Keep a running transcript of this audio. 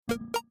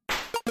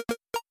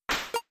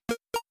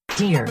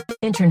Dear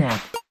Internet.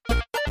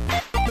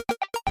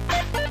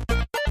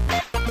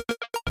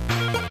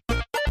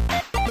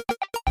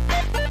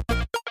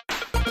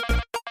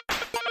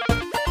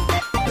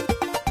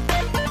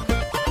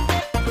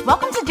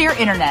 Welcome to Dear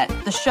Internet,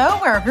 the show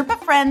where a group of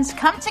friends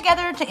come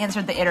together to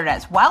answer the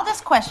internet's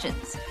wildest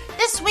questions.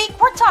 This week,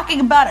 we're talking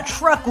about a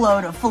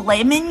truckload of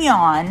filet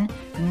mignon,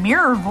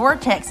 mirror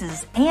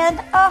vortexes, and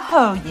a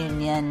hoe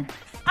union.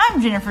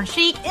 I'm Jennifer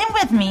Cheek, and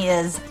with me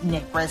is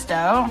Nick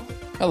Bristow.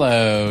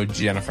 Hello,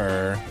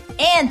 Jennifer.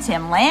 And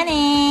Tim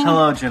Lanning.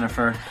 Hello,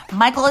 Jennifer.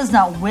 Michael is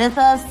not with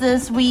us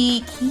this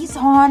week. He's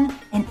on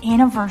an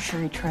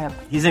anniversary trip.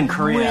 He's in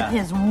Korea. With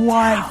his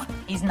wife.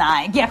 He's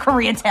not. Yeah,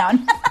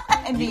 Koreatown.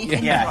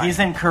 Yeah, he's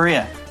in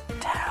Korea.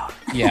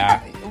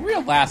 Yeah,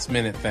 real last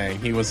minute thing.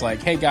 He was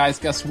like, hey guys,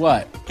 guess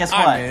what? Guess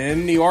what? I'm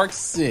in New York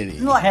City.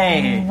 Like,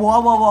 Hey.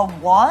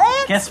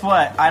 What? Guess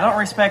what? I don't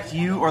respect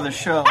you or the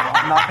show.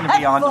 I'm not going to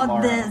be on Fuck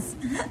tomorrow. this.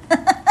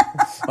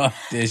 Fuck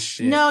this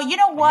shit. No, you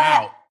know what?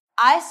 I'm out.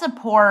 I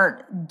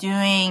support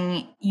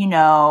doing,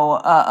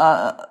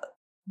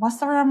 what's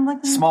the word I'm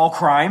looking for? Small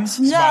crimes?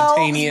 No,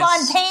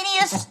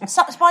 Spontaneous.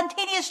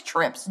 spontaneous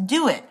trips.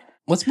 Do it.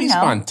 Let's be You know.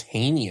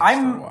 spontaneous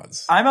for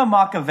once. I'm a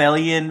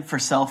Machiavellian for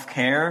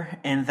self-care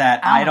in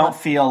that I don't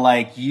feel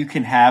like you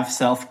can have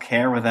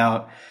self-care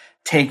without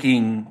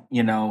taking,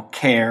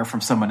 care from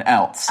someone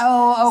else.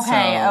 Oh,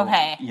 okay, So,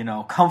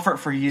 okay. Comfort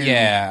for you.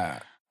 Yeah.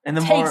 And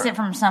the Takes more, it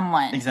from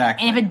someone.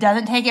 Exactly. And if it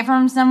doesn't take it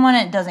from someone,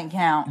 it doesn't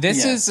count.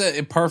 This Yeah. is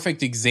a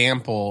perfect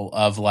example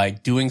of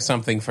like doing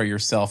something for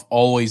yourself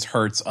always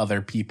hurts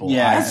other people,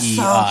 Yes. That's i.e.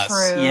 so us.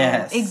 true.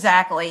 Yes.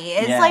 Exactly.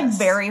 It's Yes. like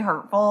very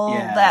hurtful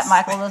Yes. that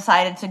Michael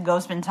decided to go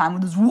spend time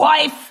with his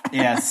wife.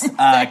 Yes.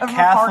 Instead of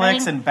Catholics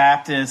recording. and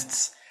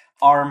Baptists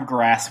arm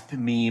grasp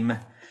meme.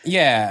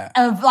 Yeah.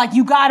 Of like,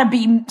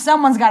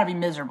 someone's gotta be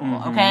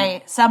miserable,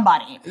 okay?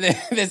 Somebody.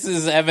 This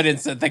is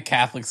evidence that the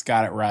Catholics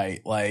got it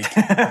right. Like,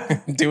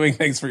 doing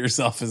things for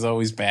yourself is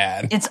always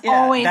bad. It's Yeah,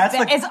 always that's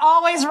the- it's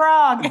always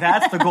wrong.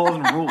 That's the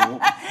golden rule.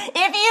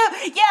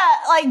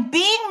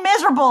 Being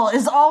miserable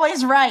is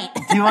always right.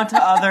 Do unto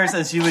others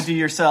as you would do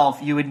yourself.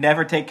 You would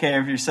never take care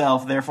of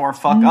yourself, therefore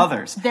fuck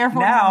others.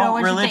 Therefore, no now,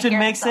 one should take religion care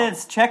of makes themselves.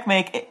 sense.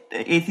 Checkmate,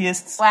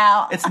 atheists.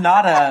 Wow. It's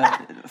not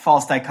a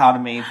false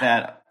dichotomy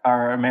that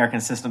our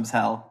American system's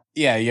hell.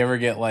 Yeah, you ever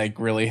get like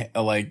really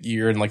like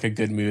you're in like a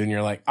good mood and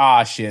you're like,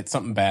 ah, shit,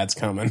 something bad's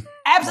coming.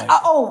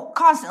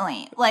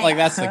 Constantly. Like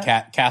that's the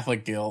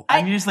Catholic guilt.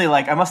 I'm usually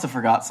like, I must have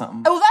forgot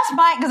something. Oh, that's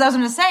fine, because I was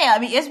going to say, I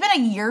mean, it's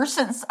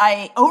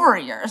been over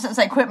a year since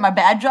I quit my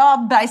bad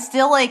job, but I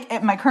still, like,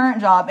 at my current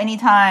job,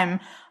 anytime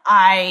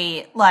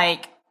I,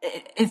 like,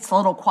 it's a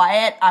little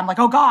quiet, I'm like,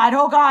 oh God,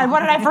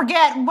 what did I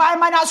forget? Why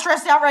am I not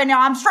stressed out right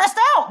now? I'm stressed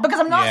out because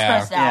I'm not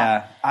stressed out.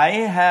 Yeah, I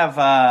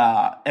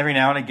have every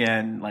now and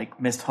again like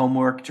missed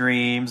homework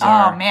dreams.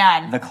 Oh, or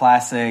man. the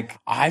classic.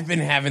 I've been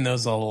having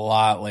those a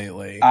lot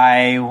lately.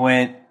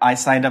 I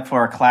signed up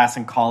for a class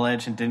in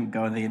college and didn't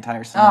go the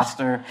entire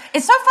semester.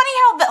 It's so funny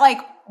how that, like,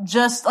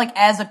 just like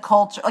as a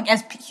culture, like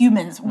as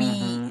humans,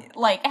 we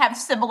like have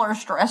similar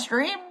stress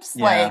dreams.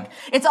 Yeah. Like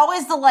it's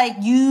always the like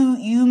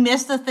you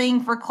missed the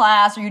thing for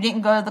class, or you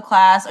didn't go to the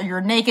class, or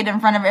you're naked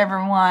in front of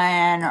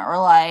everyone, or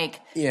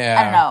like Yeah.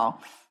 I don't know.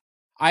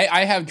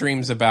 I have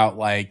dreams about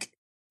like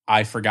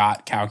I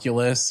forgot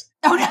calculus.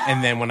 Oh no!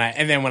 And then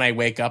when I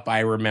wake up,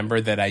 I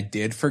remember that I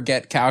did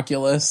forget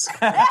calculus.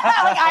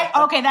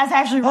 Okay, that's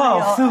actually real.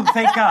 Oh, phew,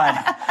 thank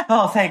God.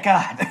 Oh, thank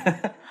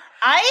God.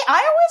 I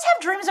always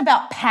have dreams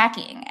about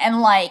packing and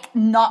like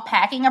not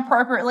packing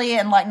appropriately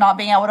and like not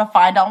being able to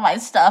find all my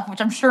stuff, which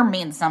I'm sure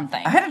means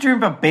something. I had a dream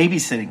about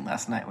babysitting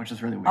last night, which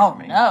was really weird Oh for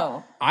me.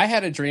 no! I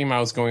had a dream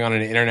I was going on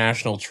an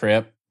international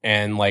trip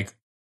and like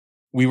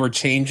we were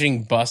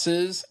changing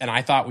buses and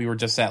I thought we were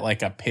just at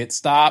like a pit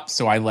stop.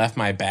 So I left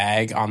my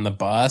bag on the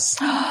bus.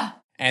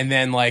 And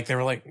then, like, they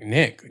were like,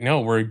 Nick,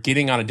 no, we're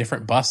getting on a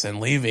different bus and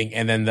leaving.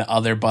 And then the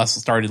other bus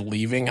started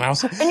leaving. And I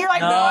was like, And you're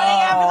like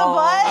running after the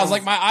bus. I was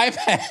like, my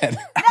iPad.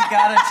 I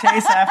gotta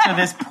chase after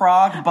this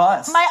Prague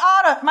bus.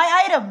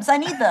 My items, I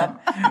need them.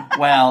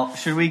 Well,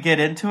 should we get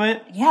into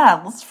it?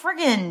 Yeah, let's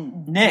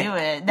friggin' Nick, do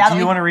it. do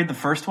you want to read the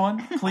first one,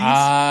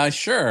 please?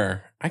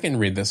 Sure. I can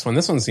read this one.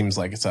 This one seems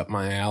like it's up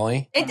my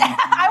alley. I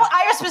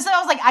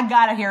was like, I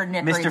gotta hear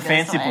Nick read Mr. this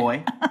Fancy one.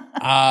 Boy.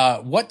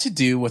 What to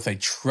do with a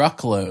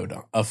truckload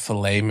of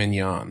filet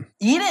mignon?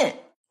 Eat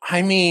it.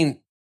 I mean,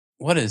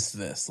 what is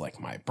this? Like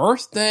my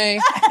birthday?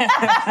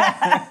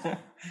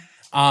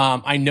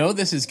 I know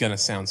this is going to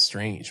sound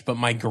strange, but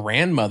my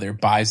grandmother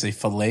buys a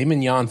filet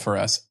mignon for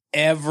us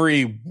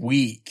every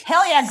week.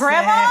 Hell yeah,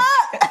 Grandma.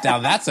 Now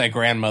that's a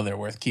grandmother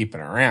worth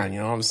keeping around. You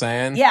know what I'm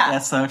saying? Yeah.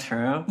 That's so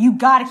true. You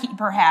gotta keep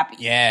her happy.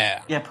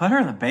 Yeah. Yeah, put her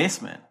in the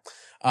basement.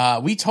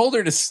 We told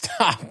her to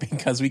stop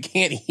because we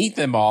can't eat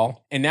them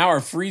all. And now our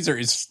freezer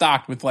is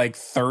stocked with like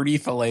 30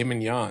 filet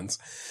mignons.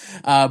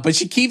 But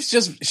she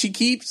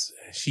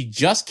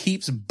just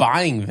keeps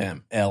buying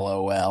them.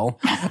 LOL.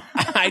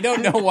 I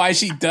don't know why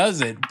she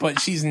does it, but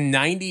she's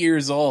 90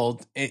 years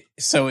old.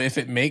 So if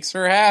it makes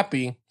her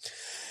happy,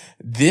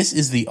 This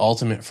is the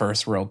ultimate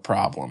first world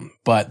problem,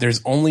 but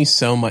there's only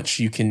so much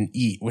you can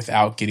eat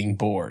without getting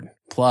bored.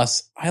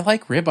 Plus, I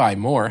like ribeye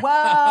more. Whoa.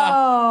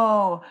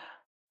 All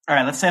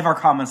right, let's save our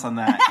comments on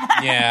that.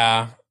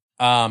 Yeah.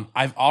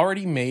 I've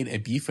already made a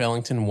beef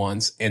Wellington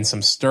once and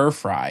some stir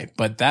fry,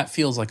 but that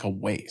feels like a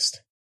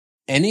waste.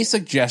 Any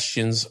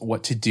suggestions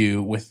what to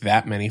do with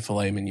that many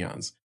filet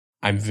mignons?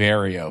 I'm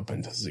very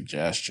open to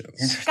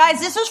suggestions. Guys,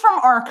 this was from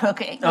Our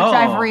Cooking, which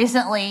I've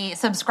recently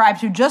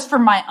subscribed to just for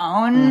my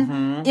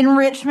own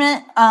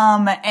enrichment.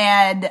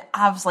 And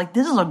I was like,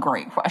 this is a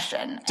great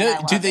question.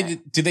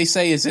 Do they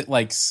say, is it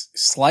like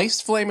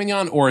sliced filet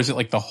mignon or is it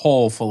like the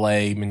whole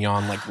filet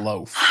mignon like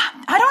loaf?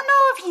 I don't know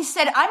if he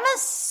said, I'm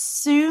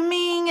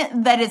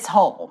assuming that it's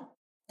whole,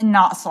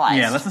 not sliced.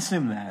 Yeah, let's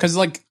assume that. Because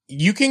like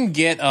you can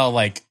get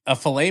a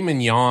filet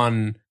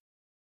mignon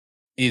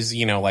is,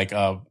 like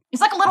a... It's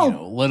like a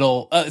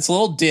little... it's a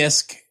little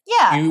disc.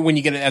 Yeah. When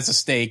you get it as a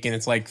steak and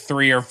it's like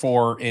 3 or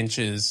 4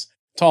 inches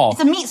tall. It's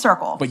a meat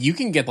circle. But you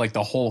can get like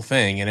the whole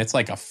thing and it's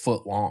like a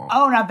foot long.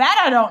 Oh, now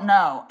that I don't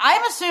know.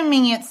 I'm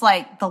assuming it's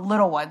like the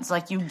little ones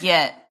like you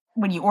get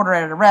when you order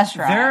it at a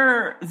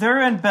restaurant.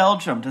 They're in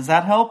Belgium. Does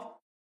that help?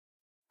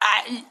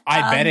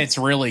 I bet it's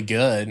really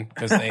good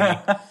because they...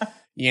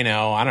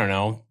 I don't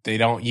know. They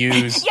don't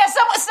use... Yeah,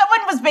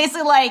 someone was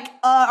basically like,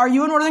 are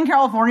you in Northern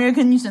California?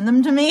 Can you send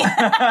them to me? And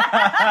they're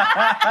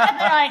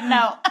like,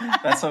 no.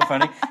 That's so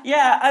funny.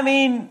 Yeah, I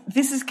mean,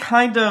 this is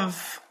kind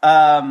of...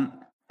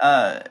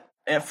 at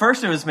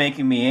first it was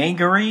making me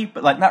angry,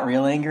 but like not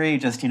real angry,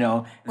 just,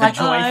 the like,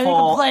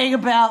 joyful... playing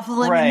about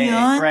filet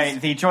mignons.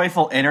 Right, the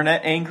joyful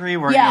internet angry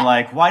where you're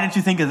like, why didn't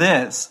you think of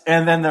this?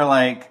 And then they're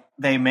like,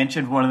 they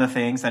mentioned one of the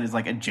things that is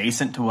like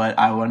adjacent to what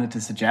I wanted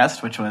to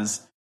suggest, which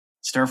was...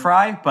 stir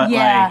fry, but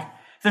like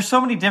there's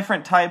so many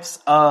different types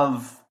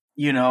of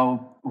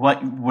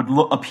what would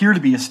appear to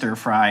be a stir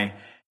fry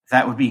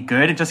that would be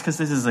good, and just because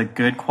this is a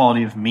good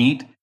quality of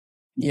meat,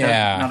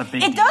 not a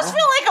big deal. It does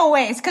feel like a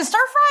waste because stir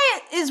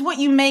fry is what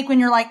you make when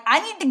you're like, I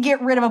need to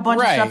get rid of a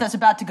bunch of stuff that's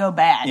about to go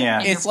bad.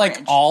 Yeah, it's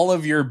like all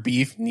of your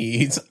beef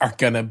needs are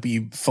gonna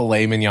be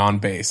filet mignon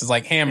based. It's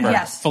like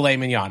hamburger, filet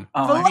mignon.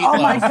 Oh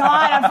my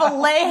god, a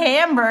filet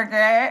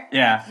hamburger.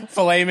 Yeah,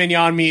 filet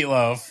mignon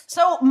meatloaf.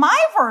 So my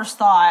first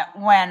thought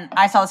when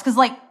I saw this, because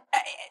like,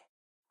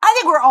 I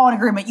think we're all in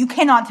agreement. You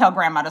cannot tell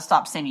Grandma to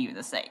stop sending you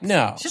the steak.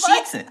 No. She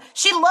likes it.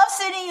 She loves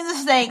sending you the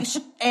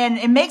steak, and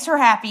it makes her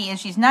happy, and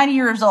she's 90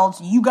 years old,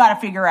 so you got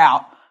to figure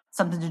out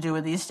something to do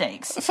with these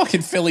steaks. A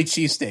fucking Philly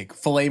cheesesteak.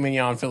 Filet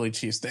mignon Philly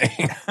cheesesteak.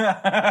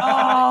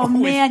 Oh,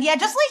 man. Yeah,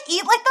 just like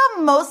eat like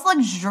the most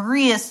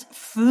luxurious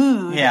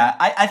food. Yeah,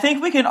 I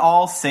think we can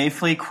all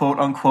safely, quote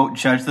unquote,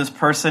 judge this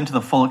person to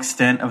the full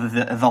extent of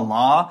the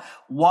law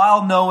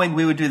while knowing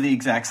we would do the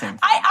exact same thing.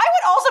 I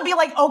would also be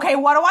like, okay,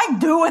 what do I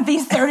do with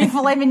these 30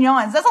 filet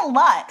mignons? That's a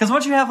lot. Because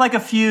once you have like a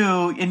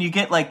few and you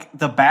get like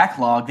the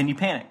backlog, then you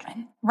panic.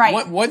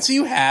 Right. Once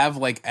you have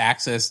like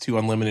access to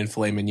unlimited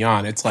filet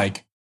mignon, it's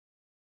like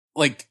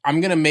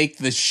I'm going to make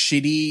the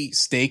shitty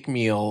steak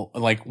meal.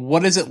 Like,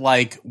 what is it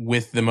like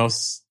with the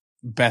most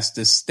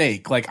bestest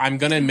steak? Like, I'm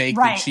going to make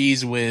the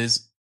Cheese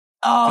Whiz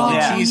Philly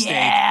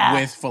cheesesteak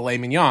with filet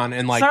mignon.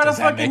 And like, start does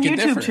that make a YouTube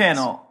difference?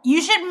 channel.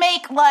 You should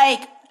make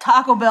like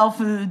Taco Bell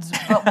foods,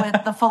 but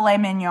with the filet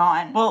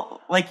mignon. Well,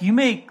 like we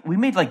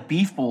made like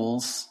beef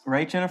bowls,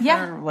 right, Jennifer?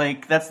 Yeah.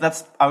 Like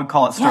that's I would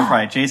call it stir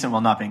fry adjacent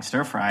while not being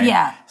stir fry.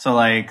 Yeah. So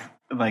like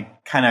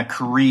kind of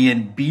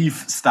Korean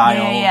beef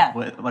style. Yeah.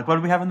 Like what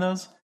do we have in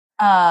those?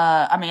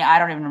 I mean, I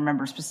don't even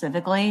remember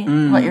specifically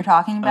what you're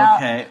talking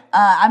about. Okay.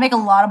 I make a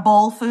lot of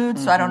bowl food,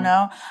 so I don't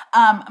know.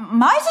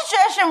 My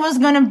suggestion was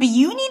going to be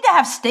you need to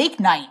have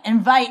steak night.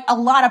 Invite a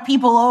lot of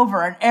people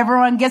over and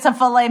everyone gets a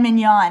filet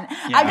mignon.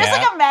 I'm just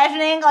like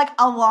imagining like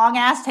a long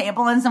ass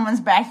table in someone's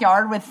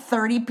backyard with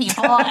 30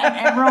 people and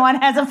everyone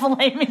has a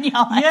filet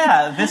mignon.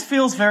 Yeah, this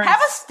feels very...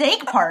 Have a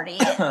steak party.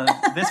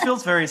 This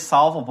feels very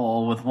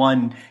solvable with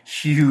one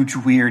huge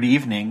weird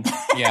evening.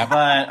 Yeah.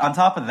 But on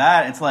top of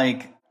that, it's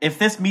like, if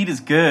this meat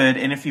is good,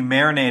 and if you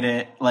marinate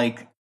it,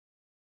 like,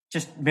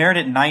 just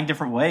marinate 9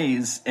 different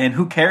ways, and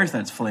who cares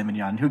that it's filet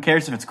mignon? Who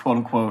cares if it's quote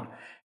unquote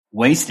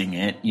wasting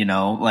it?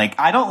 Like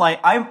I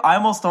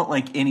almost don't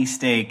like any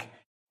steak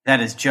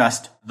that is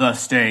just the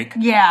steak.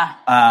 Yeah.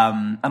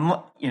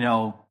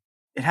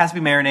 It has to be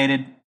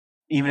marinated,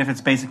 even if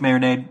it's basic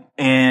marinade,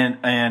 and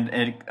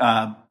it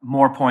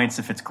more points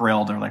if it's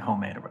grilled or like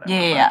homemade or whatever.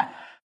 Yeah.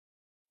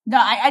 No,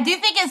 I do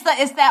think it's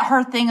that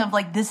her thing of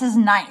like, this is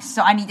nice,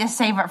 so I need to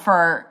save it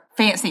for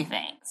fancy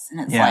things. And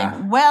it's like,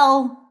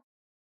 well,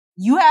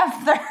 you have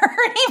 30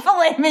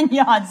 filet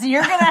mignons, so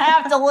you're going to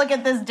have to look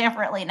at this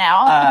differently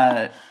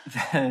now.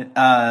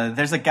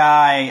 There's a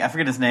guy, I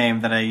forget his name,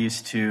 that I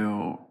used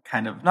to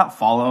kind of not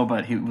follow,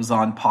 but he was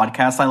on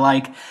podcasts I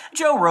like.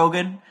 Joe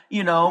Rogan,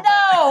 No!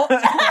 Wait,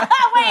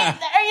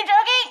 are you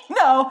joking?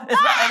 though.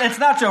 It's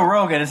not Joe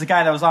Rogan. It's the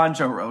guy that was on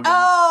Joe Rogan.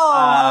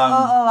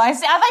 I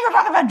see. I thought you were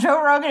talking about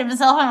Joe Rogan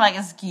himself. I'm like,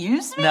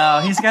 excuse me? No,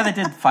 he's the guy that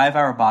did 5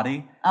 Hour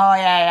Body. Oh,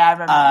 yeah, I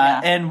remember.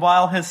 And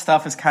while his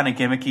stuff is kind of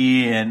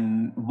gimmicky,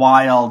 and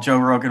while Joe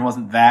Rogan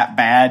wasn't that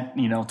bad,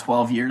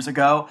 12 years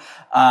ago,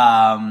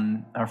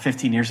 or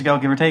 15 years ago,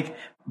 give or take,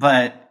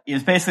 but it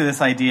was basically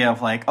this idea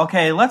of like,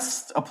 okay,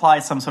 let's apply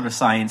some sort of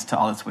science to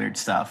all this weird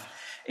stuff.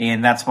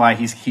 And that's why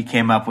he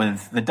came up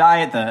with the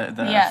diet,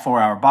 the 4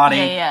 Hour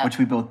Body, which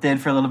we both did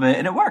for a little bit,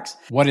 and it works.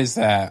 What is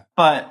that?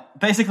 But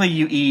basically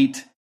you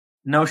eat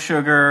no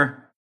sugar,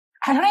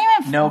 I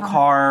don't even no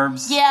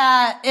carbs.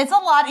 Yeah, it's a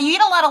lot. You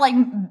eat a lot of like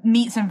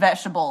meats and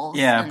vegetables.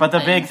 Yeah, but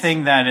the big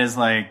thing that is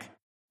like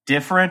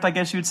different, I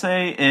guess you would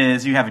say,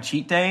 is you have a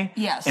cheat day.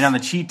 Yes. And on the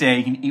cheat day,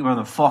 you can eat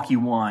whatever the fuck you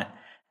want.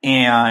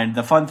 And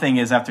the fun thing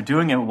is, after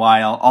doing it a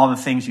while, all the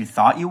things you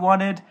thought you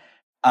wanted,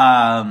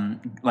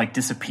 like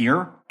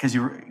disappear, because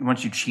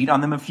once you cheat on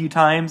them a few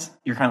times,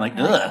 you're kind of like,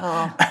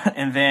 ugh.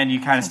 And then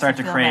you kind of start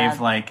to crave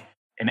like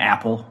an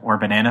apple or a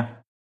banana.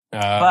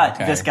 But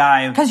this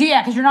guy, because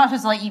you're not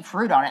supposed to like eat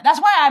fruit on it.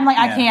 That's why I'm like,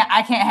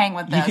 I can't hang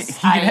with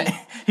this.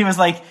 He was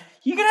like,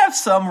 you can have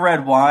some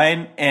red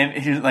wine, and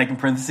he was like, in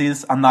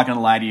parentheses, I'm not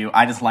gonna lie to you,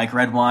 I just like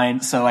red wine,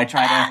 so I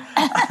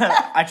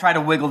try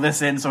to wiggle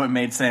this in so it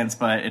made sense,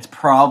 but it's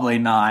probably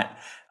not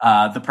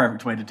the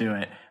perfect way to do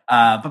it.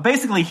 But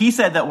basically, he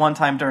said that one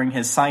time during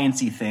his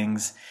sciencey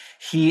things,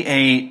 he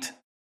ate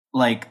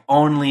like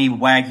only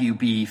Wagyu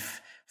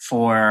beef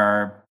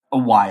for a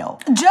while.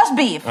 Just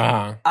beef.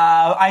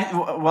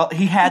 Uh-huh.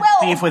 He had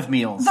beef with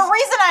meals. The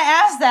reason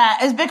I asked that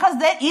is because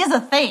that is a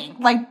thing.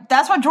 Like,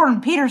 that's what Jordan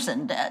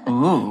Peterson did.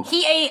 Ooh.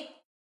 He ate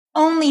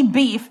only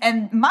beef,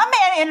 and my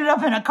man ended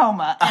up in a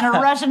coma in a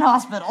Russian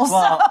hospital.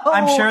 Well, so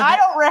I'm sure I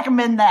don't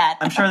recommend that.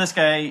 I'm sure this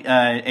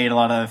guy ate a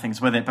lot of other things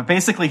with it, but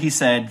basically he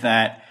said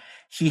that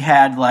he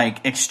had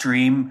like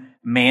extreme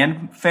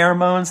man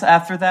pheromones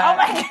after that. Oh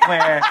my God.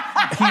 Where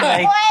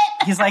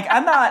he's like,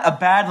 I'm not a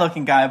bad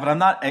looking guy, but I'm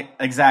not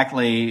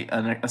exactly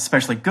an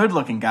especially good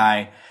looking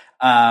guy.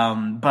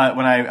 But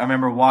when I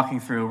remember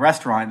walking through a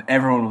restaurant,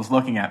 everyone was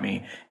looking at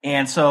me.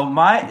 And so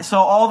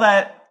all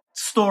that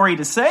story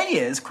to say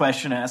is,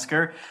 question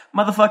asker,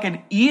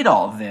 motherfucking eat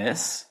all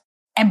this.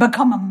 And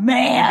become a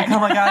man.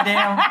 Become a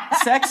goddamn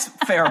sex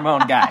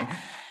pheromone guy.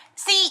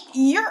 See,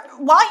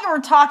 while you were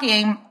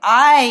talking,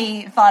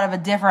 I thought of a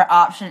different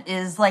option.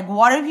 Is like,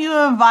 what if you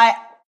invite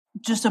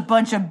just a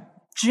bunch of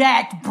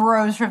jacked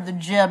bros from the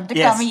gym to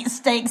come eat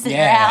steaks at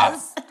your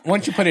house? Why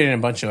don't you put it in a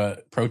bunch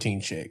of protein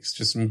shakes?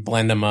 Just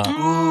blend them up.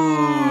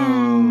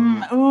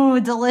 Ooh,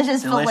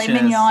 delicious filet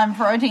mignon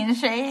protein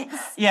shakes.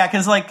 Yeah,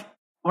 because like,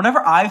 whenever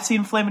I've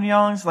seen filet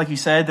mignons, like you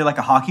said, they're like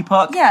a hockey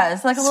puck. Yeah,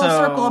 it's like a little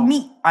circle of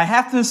meat. I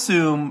have to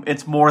assume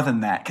it's more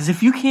than that. Because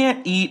if you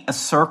can't eat a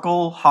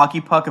circle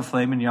hockey puck of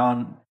filet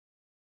mignon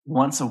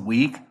once a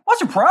week,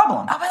 what's your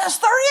problem? Oh, but there's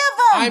 30 of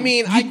them! I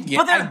mean,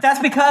 that's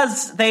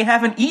because they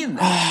haven't eaten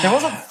them. There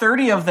wasn't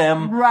 30 of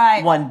them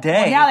one day.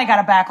 Well, now they got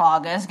a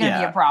backlog. It's going to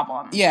be a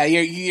problem. Yeah,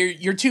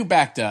 you're too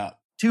backed up.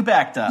 Too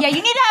backed up. Yeah, you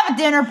need to have a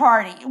dinner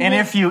party. And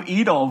if you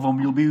eat all of them,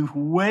 you'll be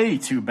way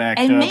too backed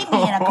up. And maybe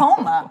in a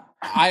coma.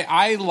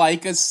 I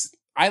like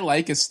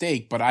a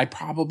steak, but I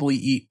probably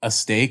eat a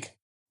steak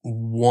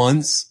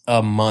once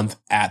a month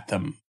at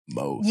the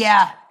most.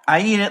 Yeah.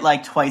 I eat it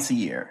like twice a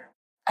year.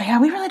 Yeah,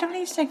 we really don't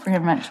eat steak very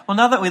much. Well,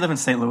 now that we live in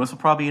St. Louis, we'll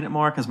probably eat it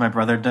more because my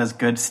brother does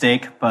good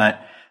steak,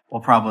 but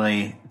we'll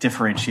probably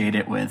differentiate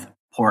it with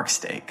pork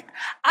steak.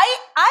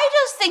 I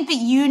just think that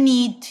you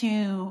need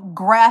to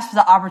grasp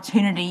the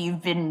opportunity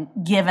you've been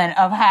given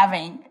of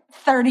having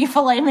 30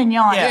 filet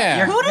mignons.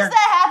 Yeah. Who does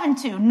that happen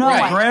to? No one.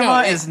 My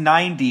grandma is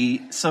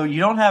 90, so you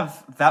don't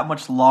have that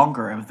much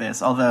longer of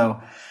this,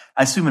 although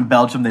I assume in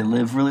Belgium they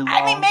live really long.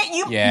 I mean,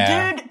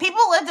 dude,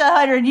 people live to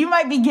 100. You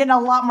might be getting a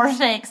lot more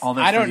steaks.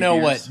 I don't know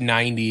what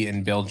 90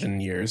 in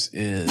Belgian years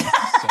is.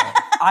 So.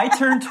 I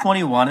turned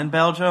 21 in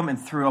Belgium and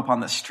threw up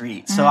on the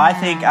street, so I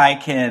think I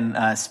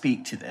can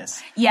speak to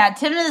this. Yeah,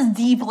 Tim is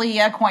deeply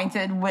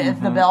acquainted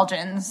with the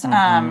Belgians.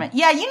 Yeah, you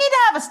need to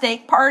have a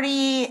steak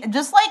party.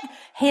 Just like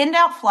hand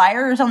out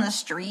flyers on the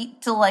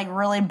street to like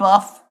really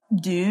buff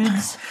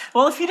dudes.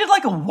 Well, if you did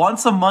like a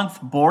once a month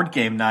board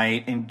game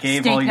night and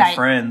gave all your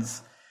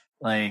friends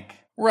like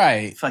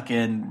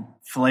fucking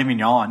filet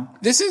mignon.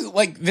 This is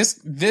like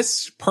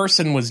this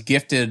person was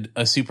gifted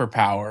a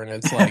superpower, and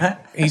it's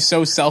like he's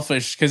so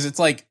selfish because it's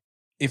like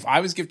if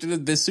I was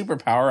gifted this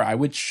superpower, I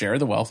would share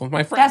the wealth with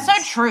my friends.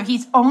 That's so true.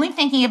 He's only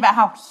thinking about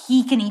how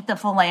he can eat the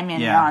filet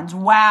mignons. Yeah.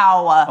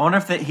 Wow. I wonder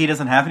if he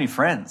doesn't have any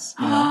friends.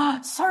 You know?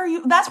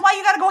 Sir, that's why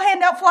you got to go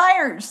hand out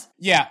flyers.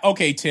 Yeah.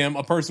 Okay, Tim.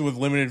 A person with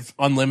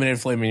unlimited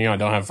filet mignon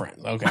don't have friends.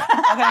 Okay. Okay.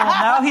 Well,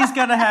 now he's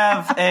gonna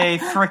have a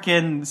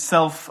freaking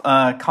self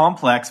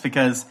complex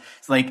because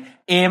it's like,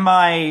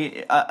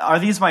 are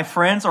these my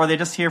friends or are they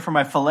just here for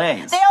my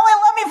fillets? They only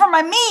love me for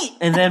my meat.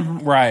 And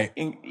then, right.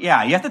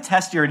 Yeah, you have to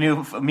test your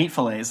new meat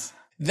fillets.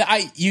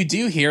 You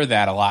do hear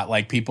that a lot.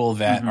 Like people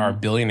that are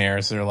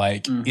billionaires are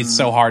like, it's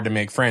so hard to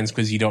make friends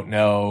because you don't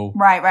know,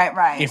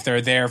 right, if they're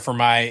there for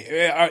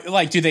my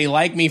do they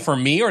like me for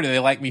me or do they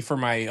like me for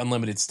my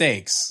unlimited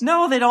steaks?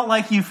 No, they don't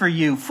like you for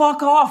you.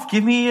 Fuck off.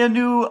 Give me a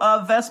new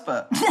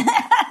Vespa.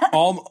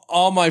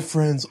 all my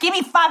friends. Give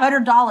me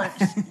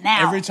 $500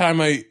 now. Every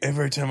time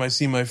I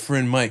see my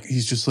friend Mike,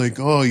 he's just like,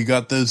 "Oh, you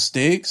got those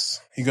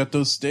steaks? You got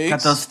those steaks?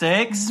 Got those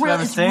steaks? Really, you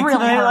have a steak really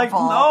today?" hurtful.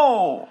 Like,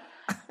 no.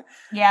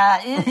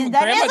 Yeah,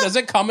 Grandma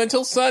doesn't come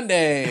until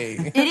Sunday.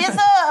 It is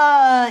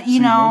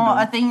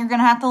a thing you're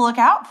going to have to look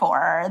out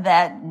for,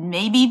 that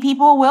maybe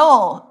people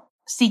will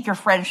seek your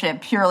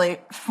friendship purely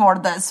for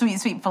the sweet,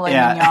 sweet filet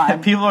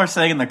mignon. People are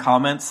saying in the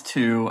comments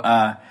to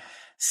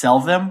sell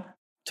them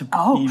to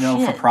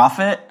for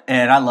profit,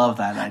 and I love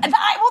that idea. So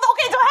how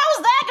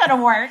is that going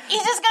to work?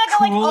 He's just going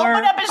to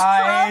open up his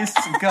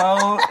trunk,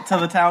 go to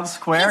the town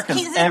square,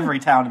 because every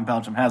town in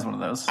Belgium has one of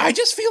those. I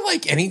just feel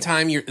like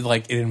anytime you're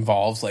like it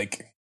involves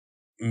like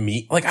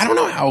meat, like I don't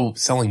know how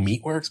selling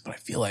meat works, but I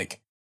feel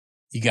like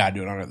you gotta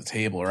do it under the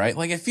table, right?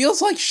 Like it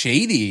feels like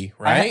shady,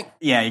 right?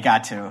 You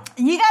got to.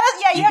 You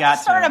have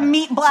to start a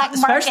meat black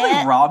market.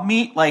 Especially raw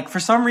meat. Like for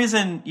some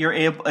reason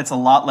it's a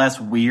lot less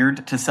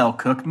weird to sell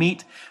cooked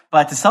meat,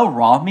 but to sell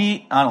raw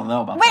meat, I don't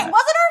know about that. Wait, wasn't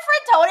our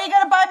friend Tony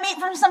gonna buy meat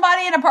from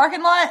somebody in a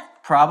parking lot?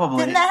 Probably.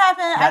 Didn't that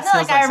happen? I feel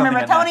like I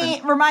remember.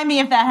 Tony, remind me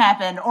if that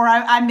happened, or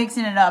I'm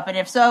mixing it up, and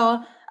if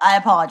so, I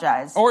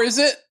apologize. Or is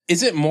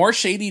it more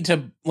shady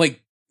to like?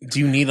 Do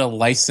you need a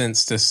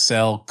license to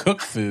sell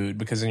cooked food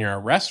because you're a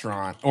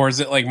restaurant? Or is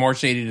it like more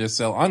shady to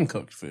sell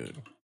uncooked food?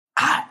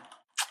 I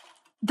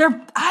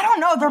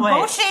don't know. They're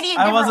both shady in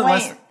different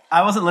ways.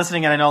 I wasn't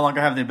listening and I no longer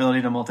have the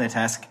ability to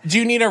multitask. Do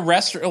you need a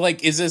restaurant?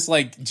 Like, is this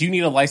like, do you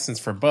need a license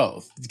for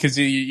both? Because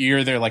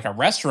you're there like a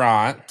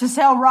restaurant. To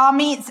sell raw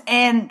meats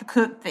and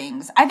cooked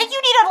things. I think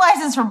you need a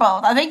license for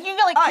both. I think you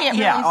can't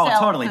really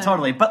sell food.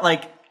 Totally. But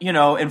like,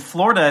 in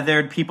Florida,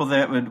 there are people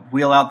that would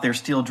wheel out their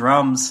steel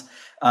drum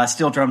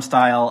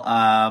style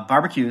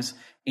barbecues,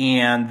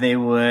 and they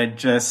would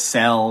just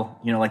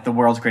sell, like the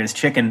world's greatest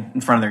chicken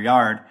in front of their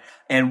yard.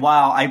 And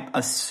while I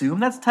assume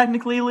that's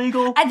technically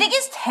illegal, I think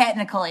it's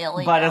technically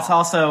illegal, but it's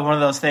also one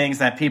of those things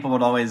that people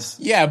would always.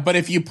 Yeah, but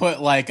if you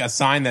put like a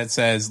sign that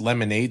says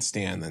lemonade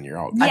stand, then you're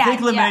all good. I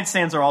think lemonade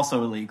stands are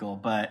also illegal,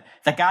 but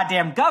the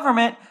goddamn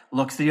government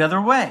looks the other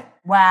way.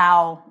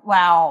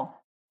 Wow.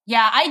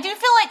 Yeah, I do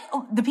feel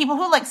like the people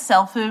who like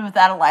sell food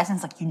without a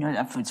license, like,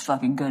 that food's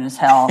fucking good as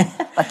hell.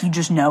 Like, you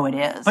just know it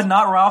is. But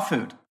not raw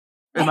food.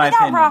 In my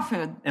opinion. Not raw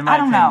food. I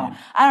don't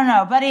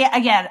know. But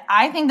again,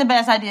 I think the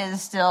best idea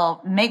is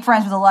still make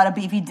friends with a lot of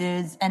beefy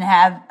dudes and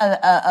have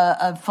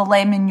a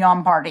filet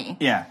mignon party.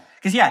 Yeah.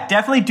 Because,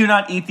 definitely do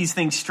not eat these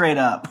things straight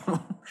up.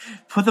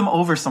 Put them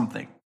over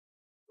something.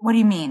 What do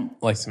you mean?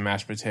 Like some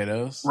mashed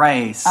potatoes?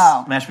 Rice.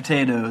 Mashed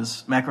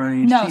potatoes.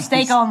 Macaroni and cheese. No,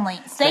 steak only.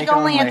 Steak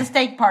only at the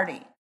steak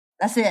party.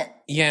 That's it.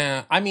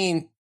 Yeah, I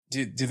mean,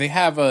 do they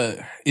have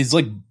is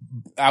like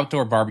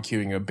outdoor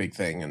barbecuing a big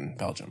thing in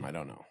Belgium? I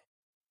don't know.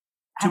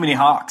 Too many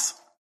hawks.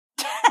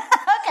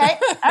 Okay,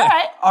 all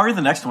right. I'll read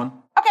the next one.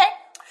 Okay.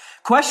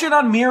 Question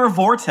on mirror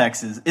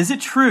vortexes. Is it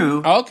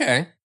true?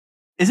 Okay.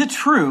 Is it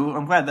true?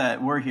 I'm glad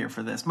that we're here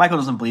for this. Michael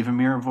doesn't believe in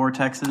mirror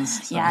vortexes.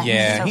 So.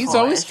 Yeah, he's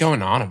always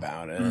going on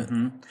about it.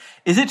 Mm-hmm.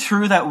 Is it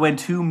true that when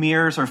two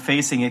mirrors are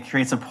facing, it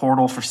creates a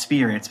portal for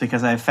spirits?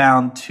 Because I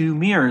found 2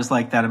 mirrors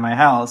like that in my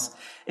house.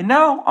 And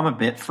now I'm a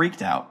bit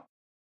freaked out.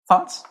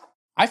 Thoughts?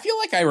 I feel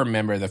like I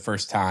remember the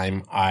first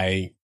time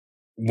I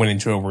went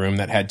into a room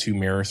that had 2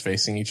 mirrors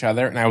facing each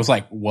other, and I was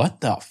like, what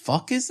the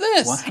fuck is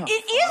this? It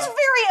is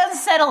very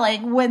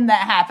unsettling when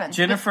that happens.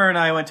 Jennifer and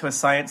I went to a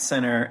science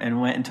center and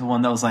went into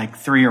one that was like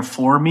 3 or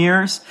 4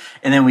 mirrors,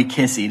 and then we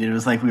kissed. It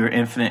was like we were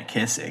infinite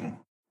kissing.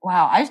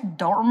 Wow, I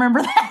don't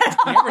remember that.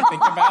 Do you ever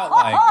think about,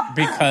 like,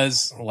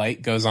 because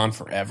light goes on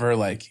forever,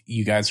 like,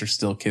 you guys are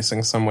still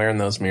kissing somewhere in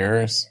those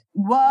mirrors?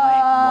 Whoa.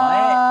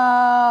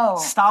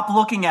 What? Stop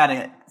looking at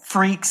it,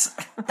 freaks.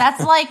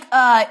 That's like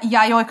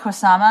Yayoi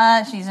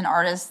Kusama. She's an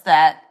artist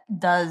that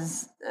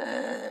does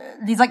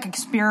these like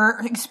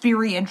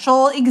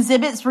experiential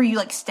exhibits where you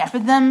like step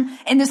in them,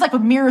 and there's like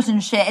with mirrors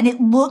and shit, and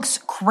it looks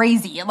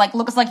crazy. It like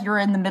looks like you're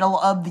in the middle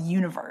of the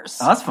universe.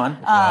 Oh, that's fun.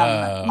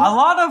 A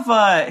lot of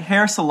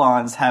hair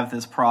salons have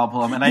this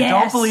problem, and I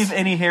don't believe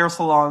any hair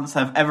salons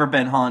have ever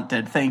been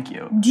haunted. Thank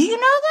you. Do you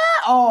know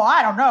that? Oh,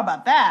 I don't know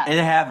about that. They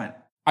haven't.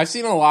 I've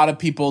seen a lot of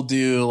people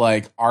do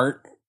like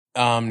art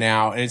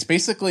now, and it's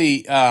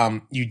basically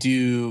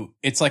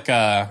it's like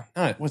a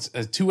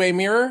 2-way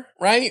mirror,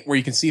 right? Where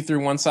you can see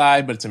through one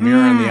side, but it's a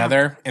mirror on the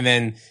other, and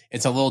then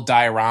it's a little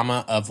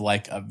diorama of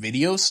like a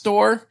video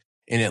store,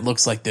 and it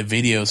looks like the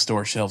video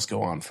store shelves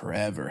go on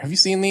forever. Have you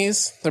seen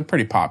these? They're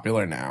pretty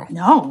popular now.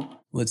 No.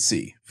 Let's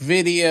see.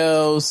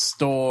 Video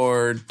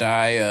store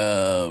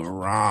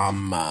diorama.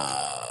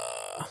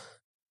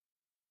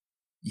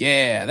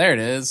 Yeah, there it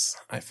is.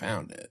 I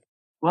found it.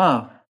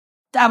 Whoa.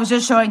 I was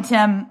just showing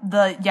Tim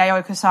the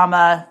Yayoi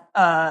Kusama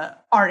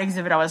art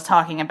exhibit I was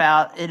talking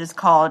about. It is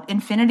called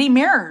Infinity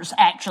Mirrors,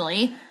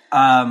 actually.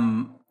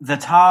 The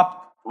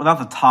top well, not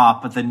the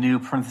top, but the new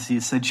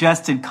parentheses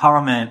suggested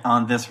comment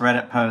on this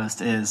Reddit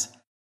post is,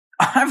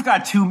 I've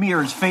got two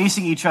mirrors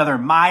facing each other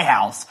in my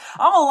house.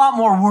 I'm a lot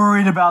more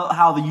worried about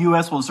how the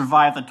U.S. will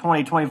survive the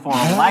 2024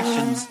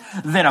 elections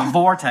than a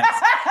vortex.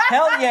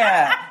 Hell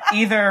yeah.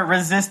 Either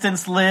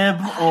resistance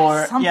lib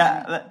or,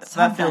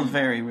 that feels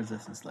very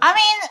resistance lib. I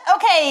mean,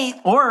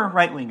 okay. Or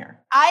right-winger.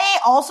 I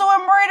also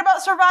am worried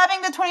about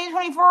surviving the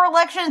 2024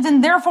 elections,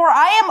 and therefore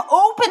I am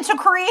open to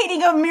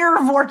creating a mirror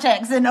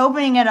vortex and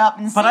opening it up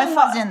and seeing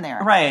what's in there.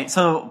 Right,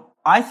 so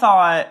I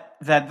thought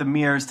that the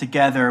mirrors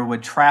together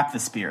would trap the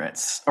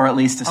spirits, or at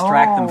least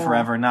distract them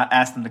forever, not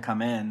ask them to come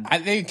in. I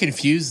think it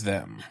confused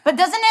them. But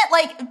doesn't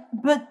it,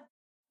 but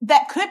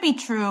that could be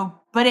true,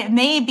 but it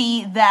may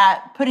be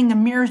that putting the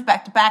mirrors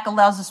back to back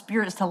allows the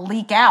spirits to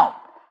leak out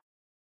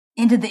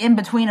into the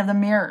in-between of the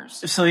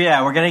mirrors. So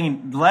yeah, we're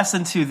getting less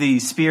into the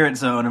spirit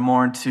zone and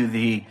more into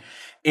the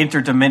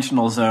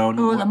interdimensional zone.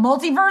 Ooh, the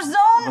multiverse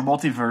zone? The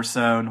multiverse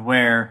zone,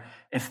 where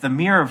if the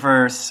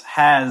mirrorverse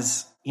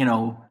has,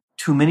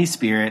 too many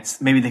spirits,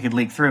 maybe they could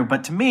leak through.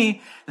 But to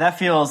me, that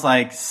feels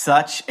like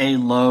such a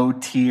low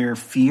tier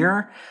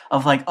fear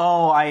of like,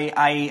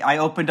 I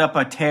opened up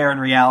a tear in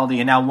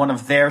reality and now one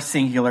of their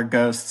singular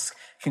ghosts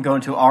can go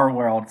into our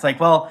world. It's like,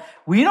 well,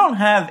 we don't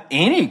have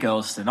any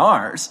ghosts in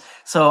ours,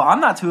 so I'm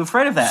not too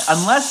afraid of that.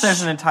 Unless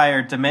there's an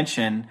entire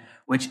dimension,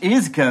 which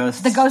is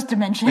ghosts. The ghost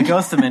dimension. The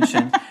ghost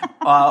dimension.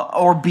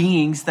 Or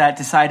beings that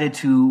decided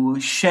to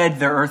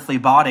shed their earthly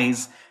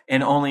bodies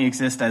and only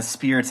exist as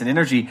spirits and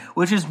energy,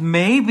 which is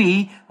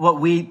maybe what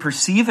we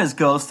perceive as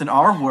ghosts in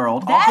our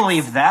world. I'll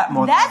believe that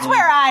more. That's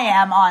where I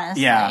am,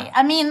 honestly. Yeah.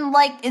 I mean,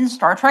 in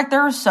Star Trek, there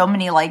are so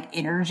many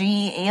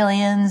energy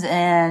aliens,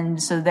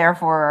 and so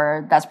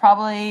therefore that's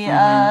probably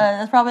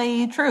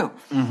true.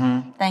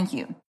 Mm-hmm. Thank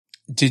you.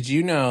 Did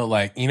you know,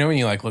 when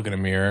you look in a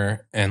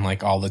mirror and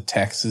all the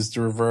text is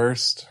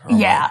reversed?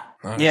 Yeah.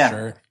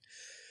 Shirt?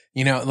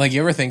 You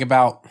ever think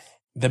about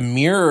the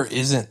mirror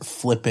isn't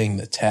flipping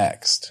the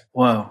text.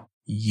 Whoa.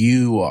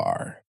 You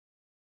are.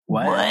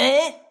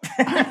 What?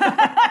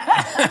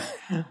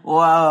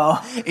 Whoa.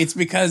 It's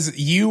because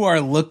you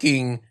are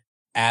looking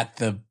at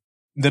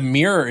the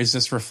mirror is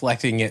just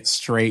reflecting it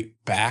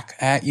straight back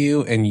at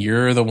you, and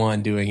you're the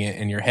one doing it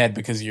in your head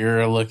because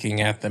you're looking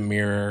at the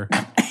mirror.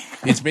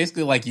 It's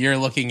basically like you're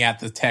looking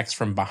at the text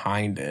from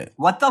behind it.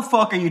 What the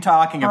fuck are you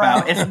talking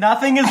about? If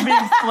nothing is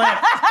being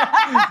flipped,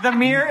 the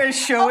mirror is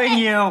showing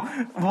you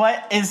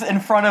what is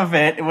in front of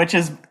it, which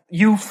is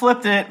you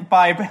flipped it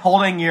by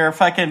holding your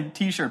fucking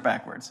t-shirt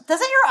backwards.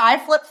 Doesn't your eye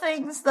flip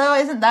things, though?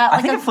 Isn't that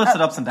I think it flips it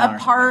ups and down. A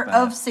part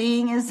of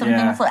seeing is something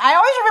to flip. I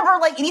always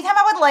remember, anytime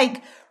I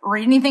would,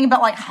 read anything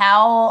about,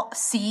 how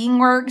seeing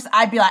works,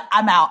 I'd be like,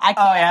 I'm out. I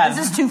can't. Oh, yeah.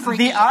 This is too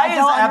freaky. The eye I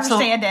don't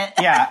understand it.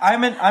 Yeah,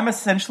 I'm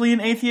essentially an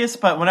atheist,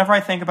 but whenever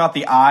I think about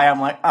the eye, I'm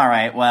like, all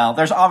right, well,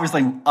 there's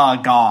obviously a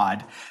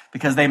God,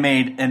 because they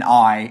made an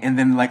eye, and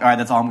then, all right,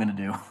 that's all I'm going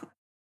to do.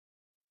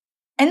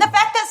 And the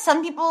fact that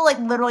some people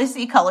literally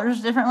see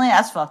colors differently,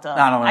 that's fucked up.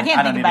 I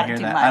can't think about it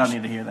too much. I don't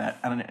need to hear that.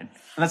 And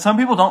that some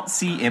people don't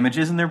see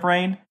images in their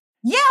brain.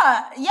 Yeah,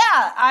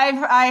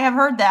 I have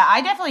heard that.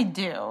 I definitely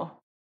do.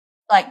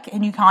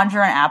 Can you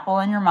conjure an apple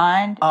in your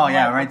mind? Oh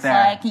yeah, right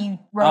there. Can you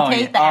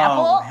rotate the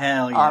apple? Oh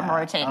hell yeah! I'm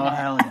rotating it.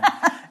 Hell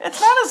yeah! It's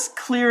not as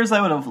clear as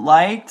I would have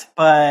liked,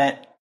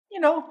 but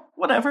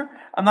whatever.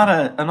 I'm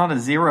not a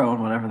zero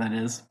in whatever that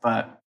is,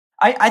 but.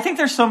 I think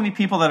there's so many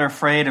people that are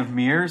afraid of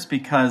mirrors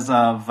because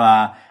of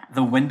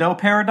the window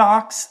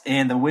paradox,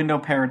 and the window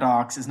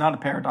paradox is not a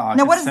paradox.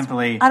 No, it's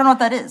simply... I don't know what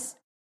that is.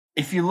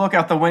 If you look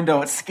out the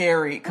window, it's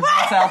scary because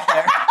it's out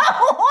there.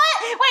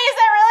 What? Wait, is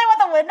that really what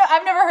the window...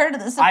 I've never heard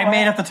of this before. I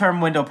made up the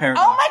term window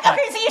paradox. Oh my god,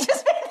 okay, so you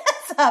just made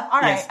this up. All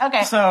right, yes.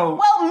 Okay. So...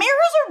 Well, mirrors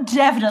are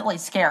definitely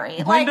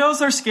scary.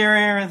 Windows are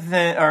scarier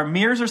than...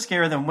 mirrors are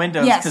scarier than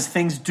windows because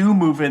things do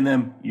move in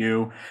them,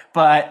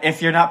 but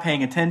if you're not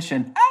paying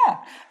attention...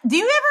 Do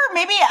you ever,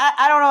 maybe,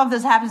 I don't know if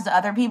this happens to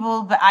other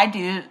people, but I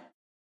do,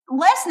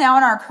 less now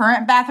in our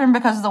current bathroom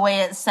because of the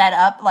way it's set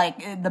up,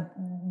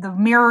 the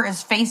mirror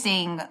is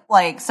facing,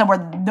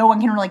 somewhere no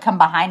one can really come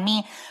behind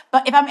me.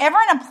 But if I'm ever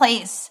in a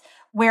place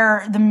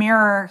where the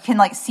mirror can,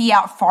 see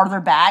out farther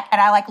back,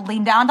 and I,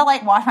 lean down to,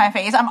 wash my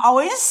face, I'm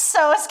always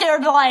so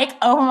scared to,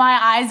 open my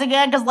eyes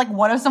again, because,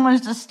 what if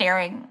someone's just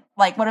staring?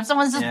 What if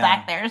someone's just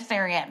back there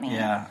staring at me?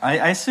 Yeah.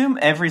 I assume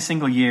every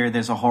single year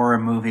there's a horror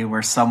movie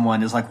where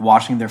someone is,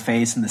 washing their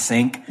face in the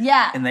sink.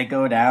 Yeah. And they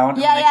go down,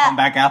 and they come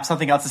back up,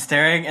 something else is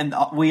staring, and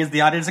we as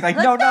the audience are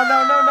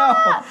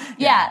no.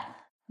 Yeah.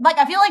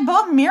 I feel like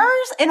both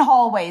mirrors and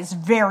hallways,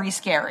 very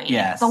scary.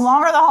 Yes. The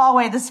longer the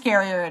hallway, the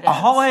scarier it is. A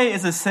hallway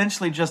is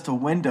essentially just a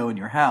window in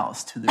your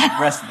house to the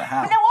rest of the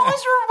house. Now, what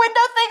was your window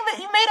thing that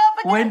you made up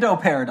again? Window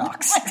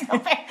paradox. Now,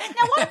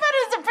 what about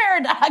is a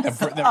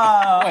paradox?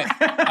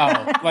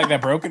 Like the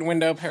broken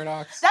window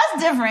paradox?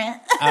 That's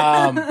different.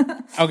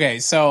 Okay,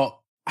 so...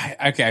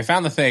 I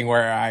found the thing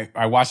where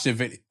I watched a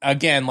video.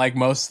 Again, like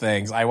most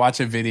things, I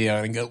watch a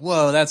video and go,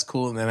 whoa, that's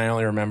cool. And then I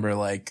only remember,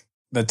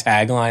 the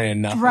tagline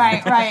and nothing.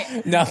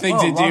 Right. Nothing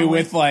to do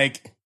with,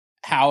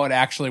 how it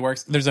actually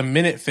works. There's a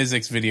Minute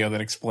Physics video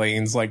that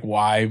explains like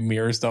why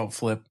mirrors don't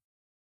flip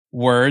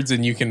words,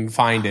 and you can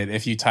find it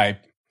if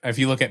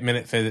you look at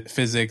Minute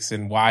Physics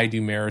and why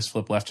do mirrors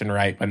flip left and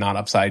right but not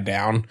upside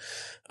down.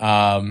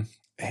 And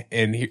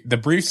the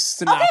brief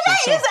synopsis.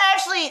 Okay, that is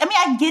actually. I mean,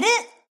 I get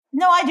it.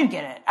 No, I do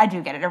get it.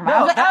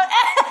 No,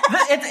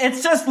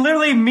 it's just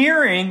literally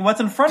mirroring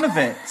what's in front of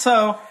it.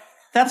 So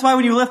that's why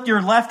when you lift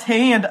your left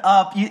hand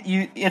up,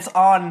 it's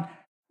on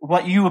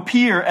what you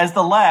appear as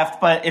the left,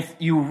 but if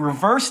you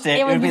reversed it,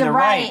 it would be the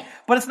right.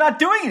 But it's not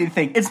doing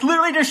anything. It's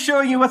literally just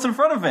showing you what's in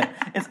front of it.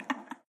 It's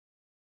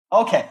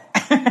okay.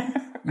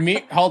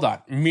 Hold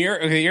on.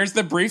 Okay, here's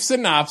the brief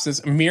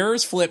synopsis.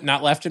 Mirrors flip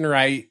not left and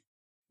right,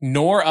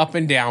 nor up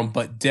and down,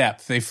 but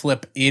depth. They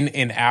flip in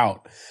and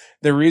out.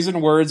 The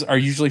reason words are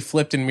usually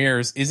flipped in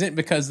mirrors isn't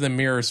because the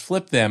mirrors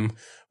flip them.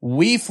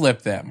 We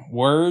flip them.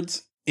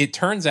 Words, it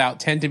turns out,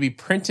 tend to be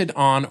printed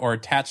on or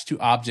attached to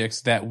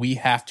objects that we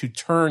have to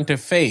turn to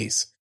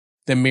face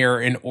the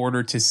mirror in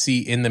order to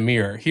see in the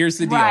mirror. Here's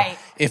the deal. Right.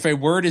 If a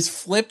word is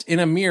flipped in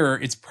a mirror,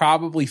 it's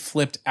probably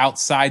flipped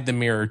outside the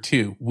mirror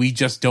too. We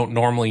just don't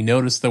normally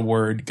notice the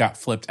word got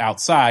flipped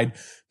outside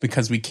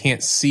because we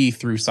can't see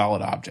through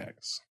solid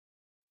objects.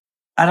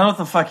 I don't know what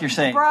the fuck you're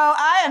saying. Bro,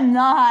 I am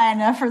not high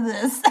enough for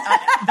this.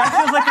 That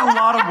feels like a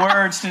lot of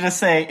words to just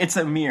say it's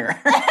a mirror.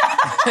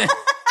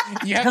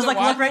 Because look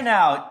right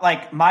now,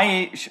 like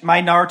my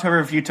Naruto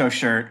Revuto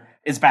shirt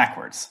is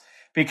backwards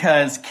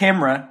because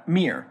camera,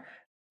 mirror.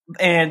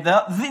 And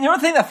the only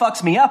thing that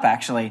fucks me up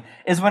actually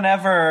is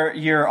whenever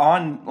you're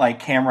on like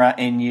camera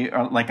and you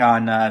are like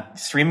on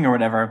streaming or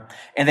whatever,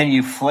 and then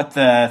you flip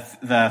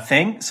the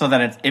thing so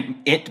that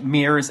it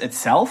mirrors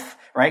itself,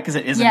 right? Because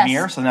it is a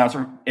mirror, so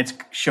now it's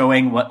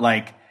showing what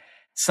like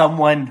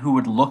someone who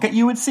would look at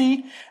you would see.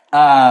 Is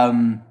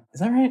that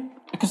right?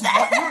 Because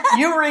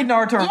you read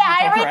Naruto Revuto. Yeah,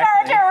 I read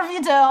Naruto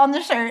Revuto on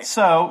the shirt.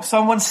 So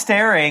someone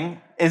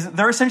staring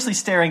they're essentially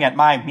staring at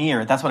my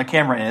mirror. That's what a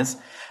camera is.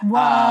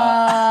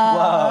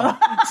 Whoa.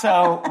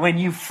 So when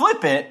you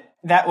flip it,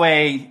 that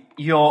way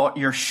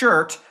your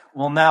shirt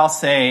will now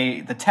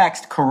say the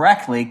text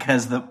correctly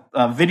because the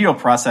video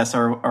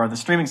processor or the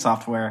streaming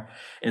software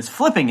is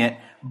flipping it.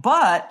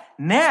 But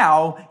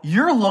now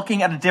you're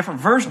looking at a different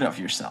version of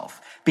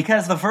yourself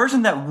because the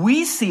version that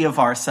we see of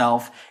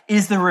ourselves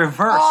is the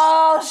reverse.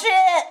 Oh,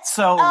 shit.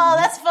 So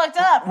that's fucked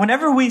up.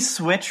 Whenever we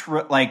switch,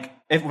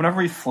 whenever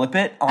we flip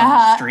it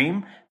on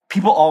stream,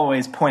 people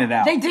always point it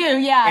out. They do,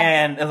 yeah.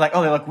 And it's like,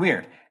 oh, they look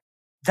weird.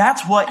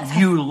 That's what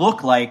you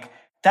look like.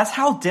 That's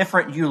how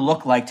different you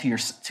look like to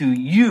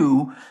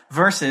you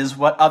versus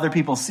what other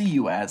people see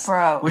you as.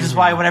 Bro. Which is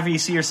why whenever you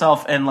see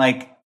yourself in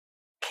like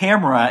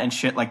camera and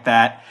shit like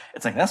that,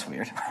 it's like, that's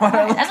weird. That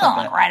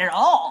doesn't look right at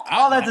all.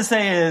 All that to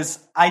say is,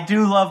 I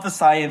do love the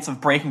science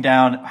of breaking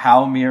down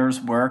how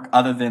mirrors work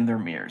other than their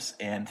mirrors.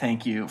 And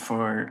thank you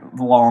for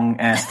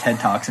long-ass TED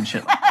Talks and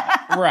shit like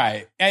that.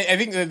 Right. I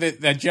think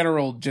that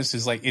general gist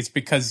is like, it's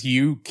because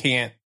you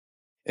can't,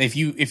 if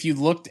you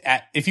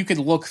could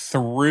look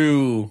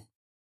through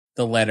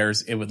the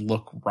letters, it would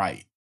look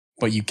right,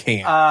 but you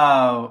can't.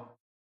 Oh.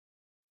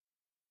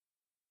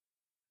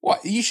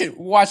 You should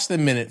watch the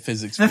Minute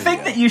Physics video. The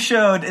thing that you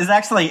showed is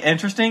actually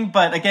interesting,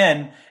 but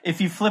again,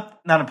 if you flip,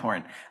 not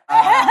important.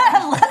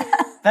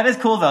 That is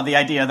cool though, the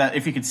idea that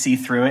if you could see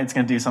through it, it's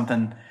going to do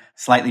something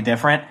slightly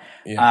different.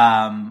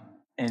 Yeah.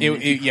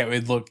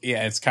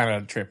 It's kind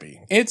of trippy.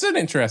 It's an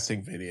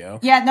interesting video.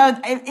 Yeah, no,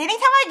 anytime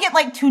I get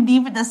like too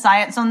deep into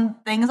science on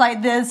things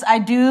like this, I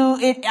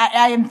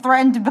am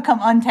threatened to become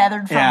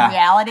untethered from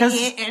reality.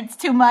 It's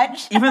too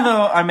much. Even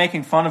though I'm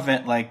making fun of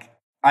it, like,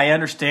 I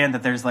understand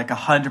that there's like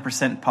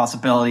 100%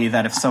 possibility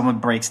that if someone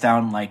breaks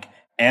down like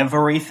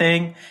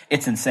everything,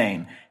 it's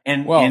insane.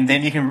 And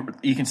then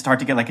you can start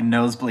to get like a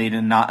nosebleed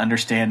and not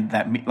understand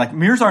that like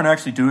mirrors aren't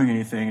actually doing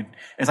anything.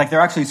 It's like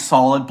they're actually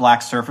solid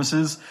black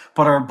surfaces,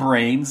 but our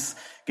brains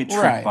get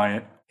tricked by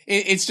it.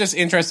 It's just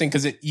interesting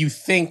because you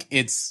think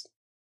it's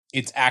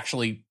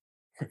actually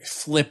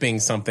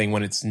flipping something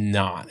when it's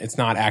not. It's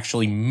not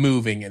actually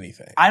moving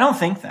anything. I don't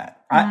think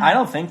that. I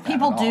don't think that.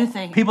 People do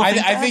think. People think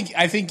that?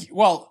 I think.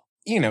 Well,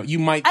 you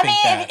might think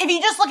that. If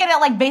you just look at it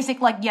like basic,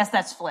 like, yes,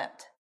 that's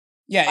flipped.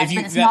 Yeah, like,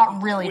 it's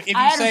not really. If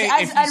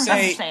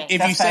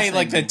you say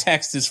like the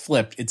text is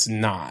flipped, it's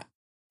not.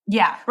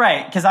 Yeah,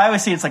 right. Because I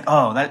always see it's like,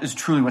 oh, that is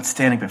truly what's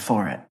standing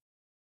before it.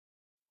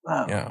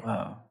 Whoa. Yeah.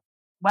 Whoa.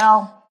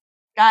 Well,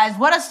 guys,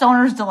 what a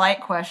stoner's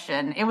delight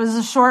question. It was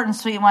a short and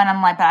sweet one.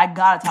 I'm like, but I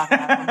gotta talk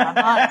about it with my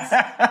buds.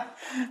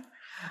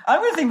 I'm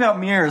going to think about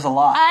mirrors a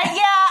lot. I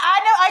know.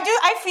 I do.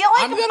 I feel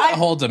like I'm going to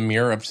hold a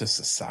mirror up to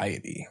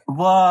society.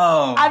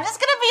 Whoa. I'm just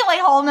going to be like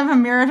holding up a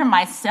mirror to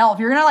myself.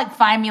 You're going to like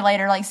find me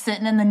later, like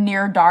sitting in the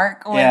near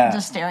dark, like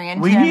just staring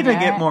into We need to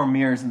get more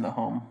mirrors in the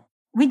home.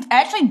 We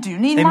actually do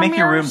need more mirrors. They make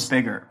your rooms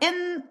bigger.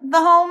 In the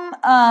home.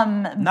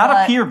 Not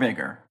up here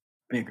bigger.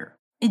 Bigger.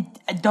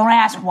 Don't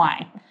ask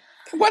why.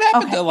 What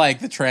happened to like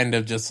the trend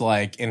of just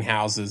like in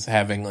houses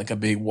having like a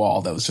big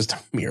wall that was just a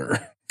mirror?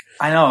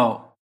 I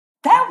know.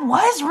 That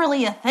was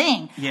really a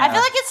thing. Yeah. I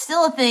feel like it's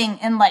still a thing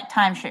in like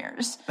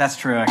timeshares. That's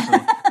true, actually.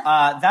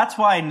 That's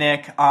why,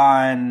 Nick,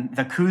 on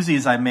the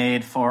koozies I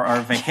made for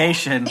our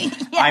vacation,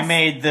 yes. I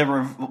made the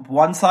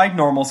one side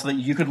normal so that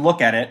you could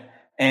look at it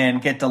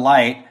and get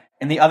delight,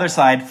 and the other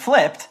side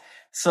flipped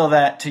so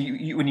that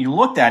when you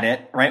looked at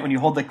it, right, when you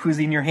hold the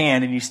koozie in your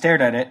hand and you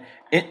stared at it,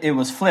 it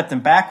was flipped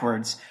and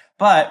backwards.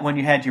 But when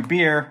you had your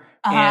beer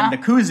and the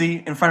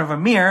koozie in front of a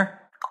mirror,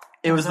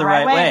 it was the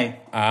right way.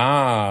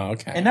 Ah,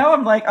 okay. And now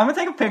I'm like, I'm going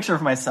to take a picture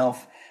of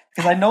myself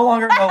because I no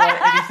longer know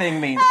what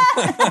anything means.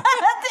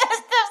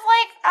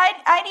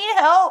 I need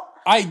help.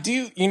 I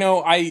do,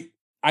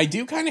 I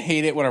do kind of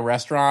hate it when a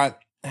restaurant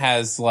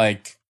has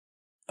like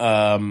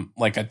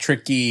a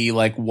tricky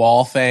like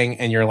wall thing,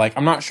 and you're like,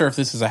 I'm not sure if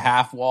this is a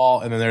half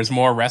wall, and then there's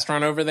more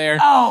restaurant over there.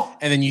 Oh.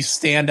 And then you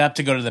stand up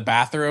to go to the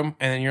bathroom,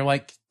 and then you're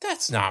like,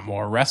 that's not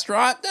more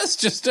restaurant. That's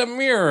just a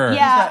mirror.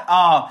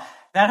 Yeah.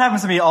 That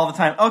happens to me all the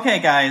time. Okay,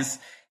 guys.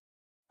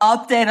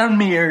 Update on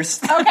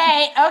mirrors.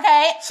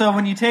 Okay. So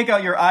when you take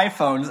out your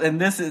iPhones, and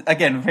this is,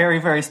 again, very,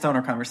 very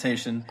stoner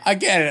conversation.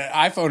 Again,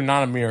 iPhone,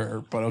 not a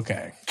mirror, but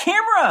okay.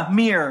 Camera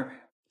mirror.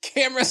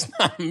 Camera's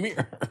not a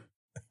mirror.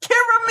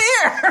 Camera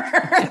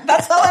mirror.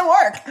 That's how they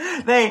work.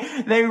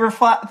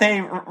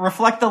 They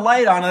reflect the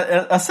light on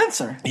a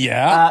sensor.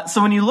 Yeah.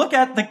 So when you look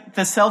at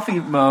the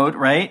selfie mode,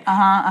 right?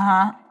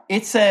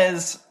 It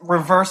says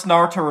reverse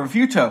Naruto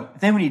Revuto.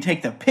 Then when you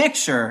take the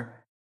picture,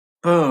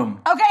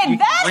 boom. Okay,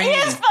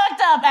 that is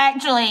fucked up,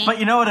 actually. But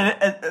you know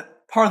what?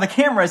 Part of the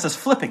camera is just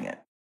flipping it.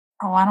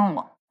 Oh,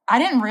 I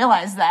didn't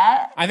realize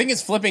that. I think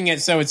it's flipping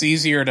it so it's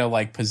easier to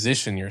like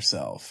position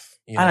yourself.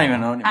 I don't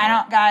even know anymore. I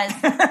don't,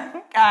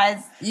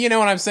 guys. You know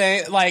what I'm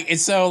saying? Like,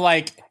 it's so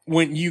like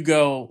when you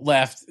go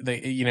left,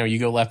 you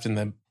go left in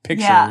the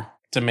picture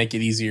to make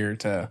it easier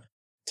to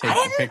take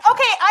the picture.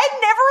 Okay,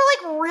 I've never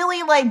like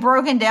really like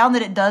broken down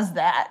that it does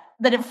that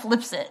it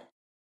flips it.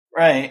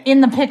 Right.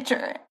 In the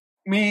picture.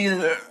 Me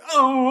either.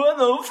 Oh, what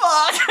the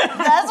fuck?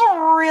 That's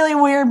really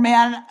weird,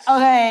 man.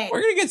 Okay.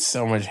 We're gonna get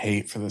so much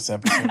hate for this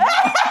episode.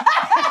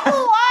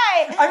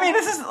 Why? I mean,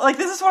 this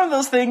is one of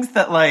those things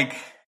that like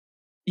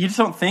you just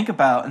don't think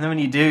about, and then when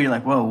you do, you're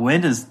like, whoa,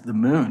 when does the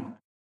moon?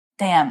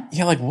 Damn.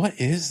 Yeah, like what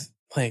is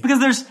like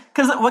because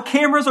what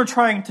cameras are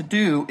trying to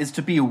do is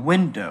to be a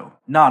window,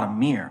 not a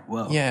mirror.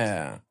 Whoa.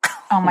 Yeah.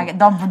 Oh my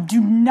God! Do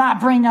not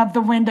bring up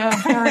the window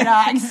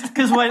paradox.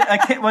 Because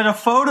what a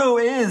photo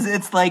is,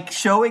 it's like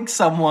showing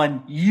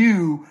someone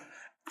you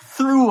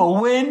through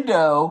a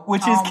window,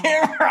 which is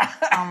camera.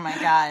 Oh my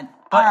God!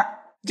 But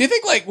do you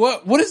think like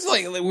what is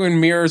like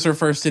when mirrors are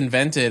first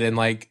invented, and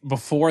like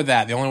before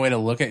that, the only way to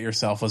look at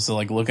yourself was to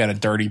like look at a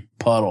dirty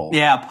puddle?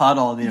 Yeah,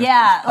 puddle.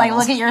 Yeah, like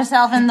look at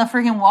yourself in the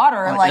freaking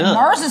water, like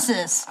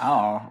narcissist.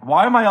 Oh,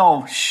 why am I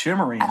all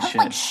shimmery and shit?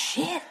 Like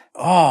shit.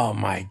 Oh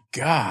my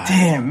God!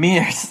 Damn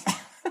mirrors.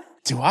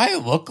 Do I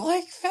look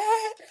like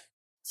that?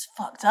 It's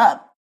fucked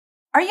up.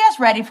 Are you guys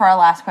ready for our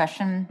last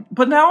question?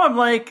 But now I'm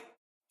like...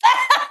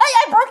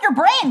 I broke your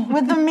brain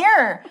with the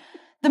mirror.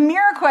 The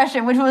mirror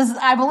question, which was,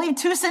 I believe,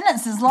 2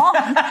 sentences long.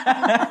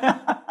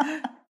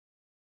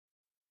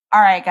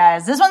 All right,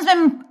 guys. This one's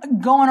been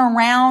going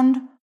around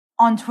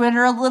on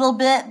Twitter a little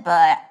bit,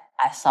 but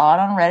I saw it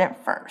on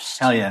Reddit first.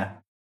 Hell yeah.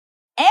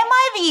 Am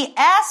I the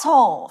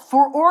asshole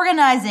for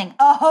organizing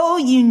a hoe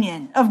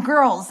union of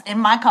girls in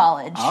my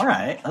college? All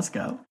right, let's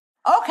go.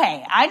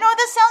 Okay, I know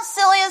this sounds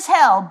silly as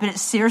hell, but it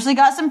seriously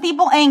got some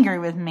people angry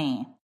with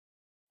me.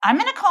 I'm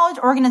in a college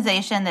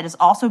organization that is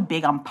also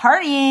big on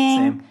partying.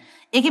 Same.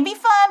 It can be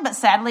fun, but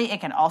sadly, it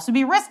can also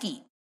be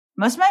risky.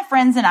 Most of my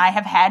friends and I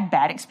have had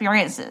bad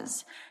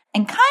experiences.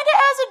 And kind of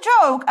as a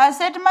joke, I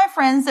said to my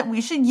friends that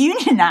we should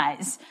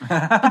unionize.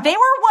 But they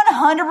were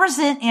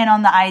 100% in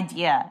on the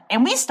idea.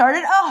 And we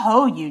started a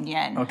hoe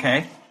union.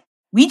 Okay.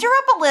 We drew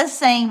up a list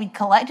saying we'd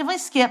collectively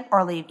skip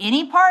or leave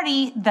any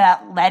party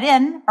that let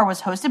in or was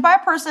hosted by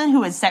a person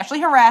who had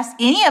sexually harassed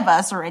any of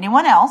us or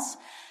anyone else.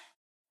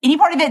 Any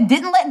party that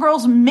didn't let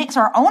girls mix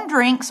our own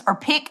drinks or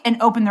pick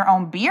and open their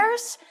own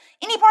beers.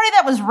 Any party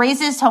that was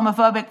racist,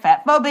 homophobic,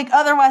 fatphobic,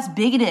 otherwise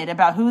bigoted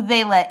about who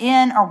they let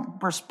in or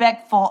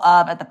respectful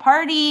of at the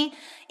party.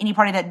 Any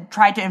party that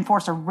tried to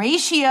enforce a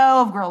ratio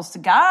of girls to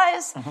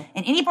guys. Mm-hmm.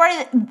 And any party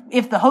that,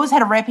 if the host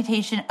had a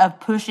reputation of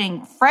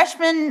pushing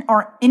freshmen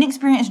or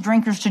inexperienced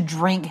drinkers to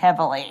drink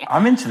heavily.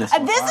 I'm into this.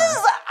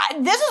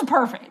 This is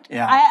perfect.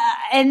 Yeah.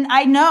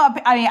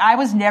 I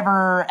was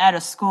never at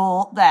a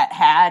school that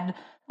had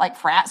like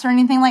frats or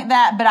anything like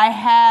that, but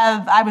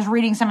I was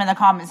reading some of the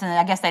comments, and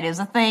I guess that is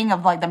a thing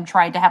of like them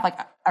trying to have like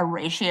a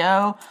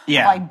ratio of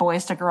like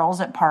boys to girls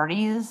at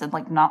parties, and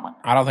like not like.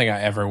 I don't think I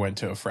ever went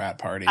to a frat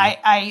party.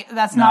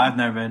 I've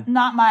never been.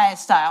 Not my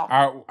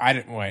style. I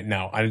didn't. Wait,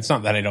 no, it's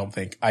not that I don't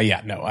think.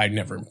 I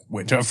never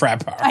went to a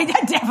frat party. I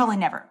definitely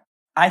never.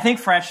 I think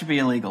frats should be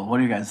illegal. What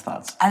are you guys'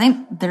 thoughts? I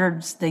think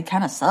they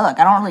kind of suck.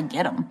 I don't really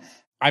get them.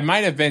 I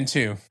might have been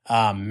too.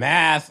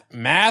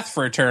 Math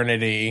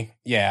fraternity.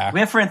 Yeah.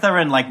 We have friends that are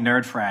in like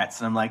nerd frats,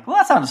 and I'm like, well,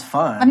 that sounds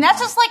fun. And that's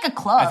just like a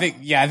club.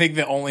 I think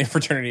the only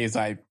fraternities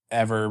I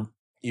ever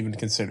even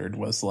considered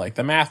was like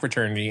the math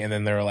fraternity, and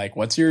then they were like,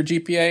 what's your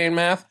GPA in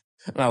math?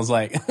 And I was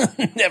like,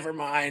 never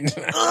mind.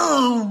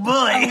 Oh, boy.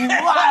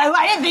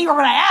 I didn't think you were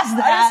going to ask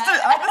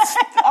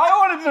that. I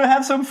wanted to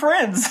have some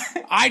friends.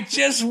 I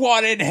just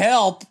wanted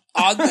help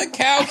on the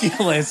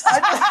calculus.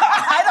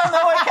 I don't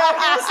know what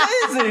calculus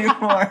is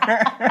anymore.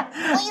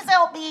 Please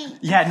help me.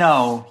 Yeah,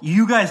 no.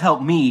 You guys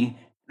help me.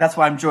 That's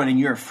why I'm joining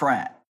your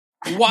frat.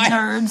 Why,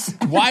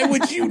 nerds. Why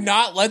would you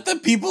not let the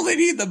people that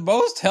need the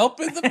most help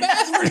in the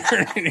math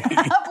fraternity?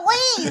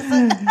 Please.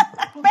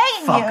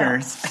 Begging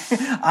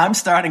Fuckers. I'm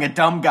starting a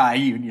dumb guy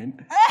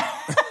union.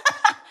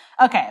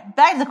 Okay,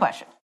 back to the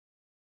question.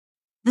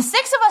 The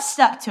 6 of us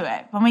stuck to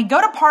it. When we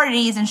go to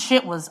parties and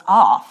shit was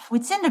off,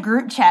 we'd send a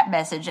group chat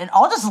message and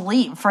all just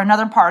leave for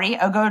another party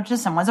or go to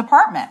someone's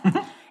apartment.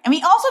 And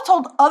we also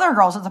told other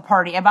girls at the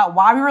party about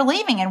why we were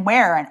leaving and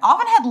where, and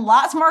often had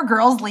lots more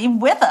girls leave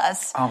with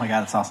us. Oh my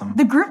God, that's awesome.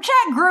 The group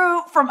chat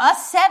grew from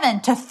us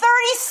 7 to 36.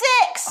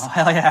 Oh,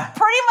 hell yeah.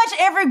 Pretty much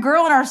every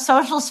girl in our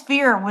social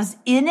sphere was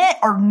in it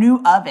or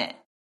knew of it.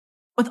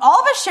 With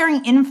all of us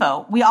sharing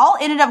info, we all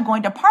ended up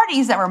going to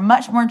parties that were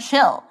much more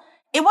chill.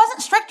 It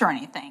wasn't strict or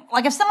anything.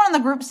 Like if someone in the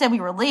group said we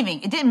were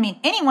leaving, it didn't mean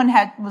anyone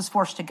was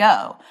forced to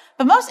go.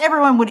 But most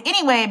everyone would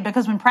anyway,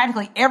 because when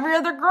practically every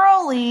other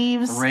girl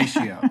leaves.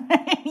 Ratio.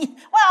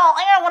 Well,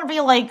 I don't want to be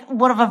like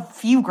one of a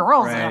few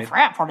girls at a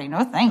frat party.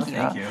 No, thank you.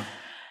 Thank you.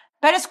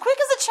 But as quick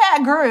as the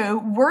chat grew,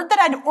 word that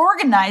I'd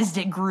organized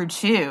it grew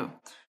too.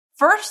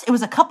 First, it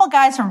was a couple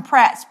guys from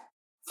frats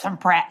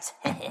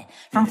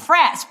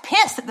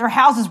pissed that their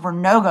houses were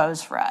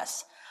no-goes for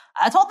us.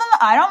 I told them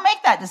that I don't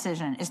make that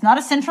decision. It's not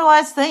a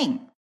centralized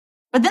thing.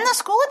 But then the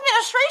school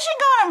administration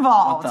got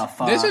involved. What the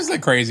fuck? This is the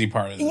crazy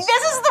part of this.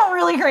 This is the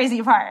really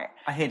crazy part.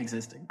 I hate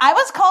existing. I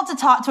was called to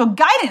talk to a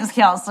guidance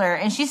counselor,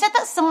 and she said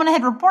that someone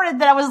had reported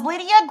that I was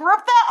leading a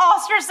group that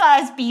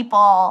ostracized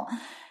people.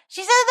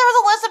 She said there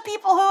was a list of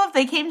people who, if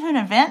they came to an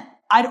event,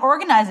 I'd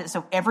organize it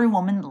so every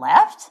woman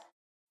left.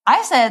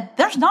 I said,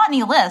 there's not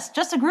any list,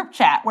 just a group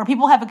chat where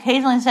people have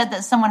occasionally said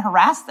that someone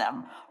harassed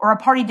them or a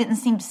party didn't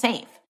seem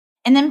safe.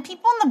 And then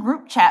people in the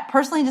group chat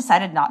personally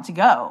decided not to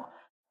go.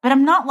 But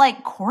I'm not,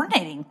 like,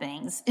 coordinating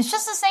things. It's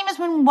just the same as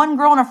when one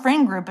girl in a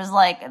friend group is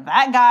like,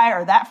 that guy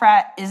or that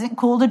frat isn't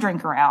cool to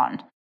drink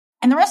around.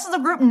 And the rest of the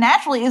group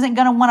naturally isn't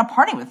going to want to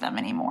party with them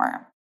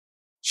anymore.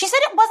 She said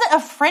it wasn't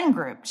a friend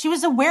group. She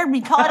was aware we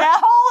call it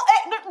a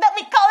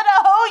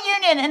whole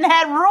union and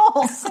had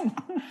rules.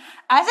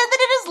 I said that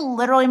it is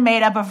literally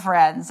made up of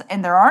friends,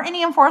 and there aren't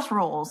any enforced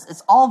rules.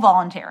 It's all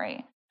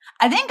voluntary.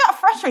 I then got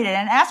frustrated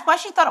and asked why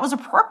she thought it was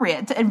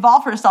appropriate to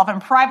involve herself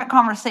in private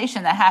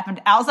conversation that happened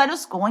outside of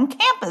school and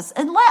campus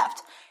and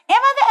left. Am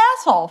I the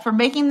asshole for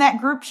making that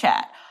group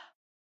chat?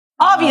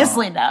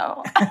 Obviously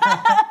no.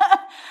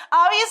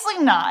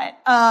 Obviously not.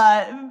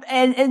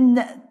 And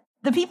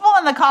the people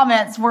in the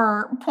comments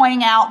were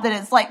pointing out that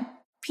it's like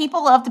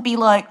people love to be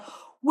like,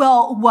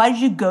 well, why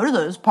did you go to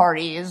those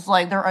parties?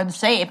 Like they're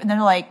unsafe. And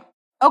they're like,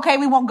 okay,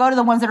 we won't go to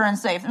the ones that are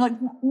unsafe. And they're like,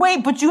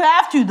 wait, but you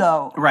have to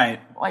though. Right.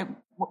 Like,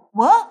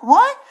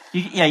 what?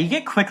 You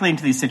get quickly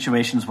into these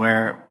situations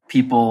where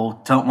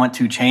people don't want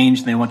to change,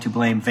 and they want to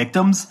blame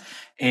victims,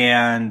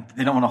 and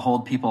they don't want to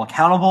hold people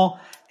accountable.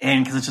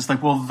 And because it's just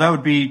like, well, that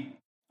would be,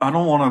 I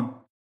don't want to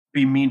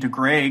be mean to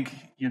Greg,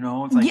 you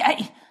know? It's like,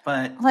 yeah,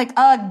 but like,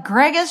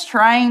 Greg is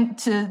trying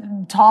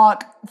to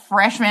talk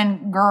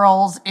freshman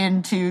girls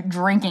into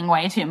drinking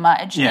way too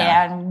much.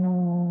 Yeah. And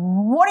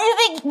what do you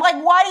think?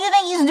 Like, why do you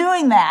think he's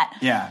doing that?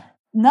 Yeah.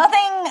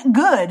 Nothing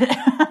good.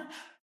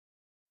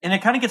 And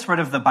it kind of gets rid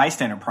of the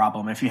bystander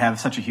problem if you have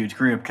such a huge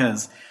group,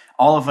 because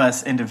all of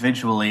us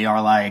individually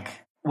are like,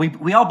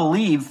 we all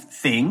believe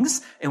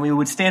things and we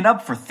would stand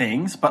up for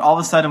things, but all of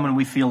a sudden when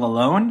we feel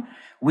alone,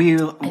 we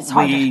can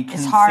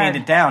stand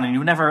it down, and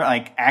you never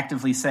like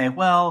actively say,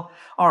 well,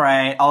 all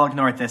right, I'll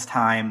ignore it this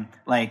time.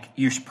 Like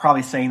you're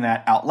probably saying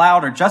that out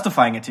loud or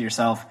justifying it to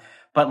yourself.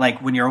 But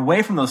like when you're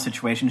away from those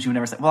situations, you would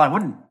never say, well, I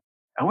wouldn't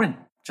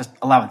just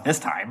allow it this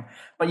time,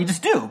 but you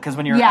just do. Because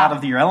when you're out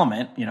of your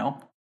element, you know.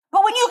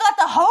 But when you got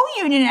the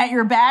whole union at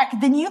your back,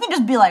 then you can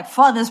just be like,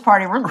 fuck this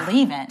party, we're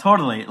leaving.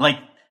 Totally. Like,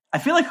 I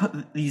feel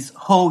like these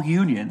whole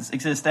unions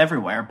exist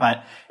everywhere,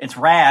 but it's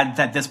rad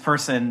that this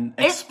person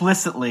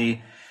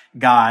explicitly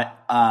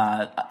got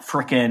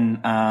frickin'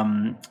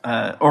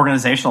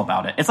 organizational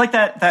about it. It's like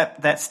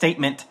that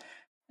statement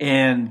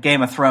in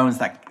Game of Thrones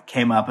that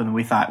came up and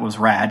we thought was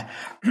rad.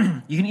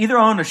 You can either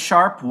own a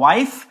sharp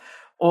wife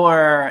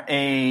or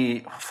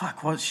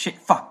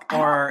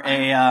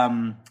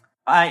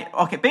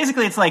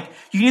basically it's like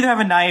you can either have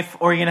a knife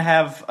or you're going to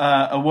have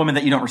a woman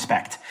that you don't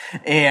respect.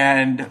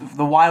 And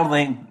the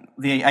wildling,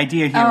 the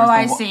idea here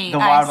is the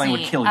wildling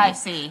would kill you. I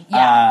see.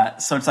 Yeah.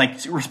 So it's like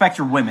respect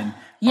your women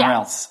or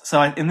else.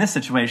 So in this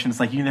situation, it's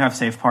like you either have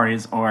safe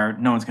parties or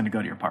no one's going to go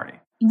to your party.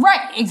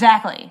 Right.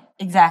 Exactly.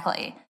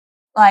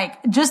 Like,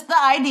 just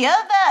the idea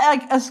that,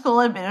 like, a school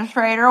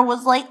administrator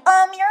was like,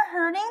 you're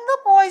hurting the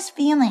boys'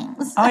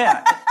 feelings. Oh,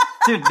 yeah.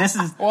 Dude, this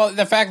is... Well,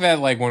 the fact that,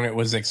 like, when it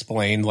was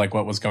explained, like,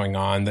 what was going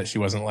on, that she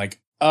wasn't like,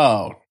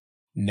 oh,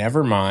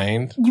 never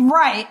mind.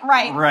 Right.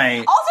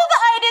 Right. Also,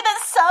 the idea that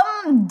some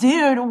some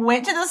dude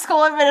went to the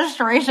school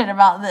administration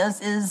about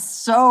this is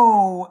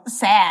so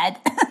sad.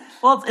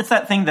 Well, it's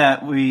that thing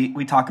that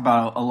we talk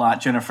about a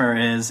lot, Jennifer,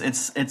 is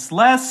it's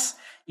less,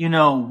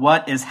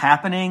 what is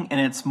happening, and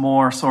it's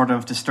more sort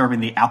of disturbing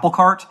the apple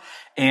cart,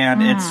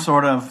 and it's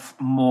sort of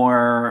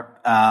more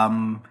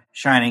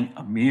shining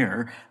a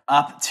mirror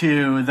up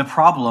to the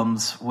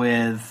problems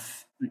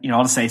with,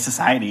 I'll just say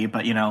society,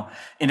 but,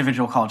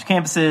 individual college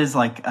campuses,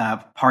 like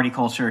party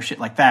culture, shit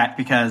like that,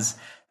 because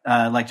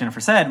like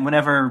Jennifer said,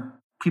 whenever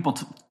people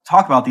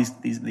talk about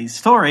these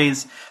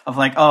stories of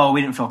like, oh,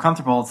 we didn't feel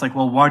comfortable. It's like,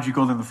 well, why'd you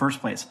go there in the first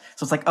place?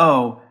 So it's like,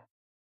 oh,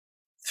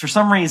 for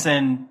some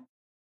reason,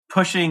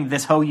 pushing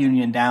this whole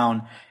union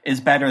down is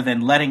better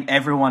than letting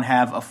everyone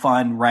have a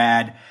fun,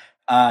 rad,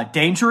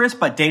 dangerous,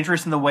 but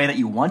dangerous in the way that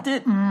you want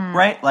it,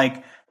 right?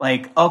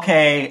 Like,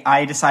 okay,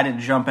 I decided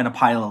to jump in a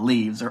pile of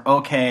leaves, or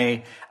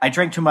okay, I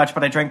drank too much,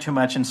 but I drank too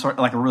much in sort of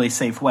like a really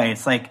safe way.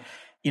 It's like,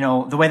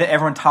 the way that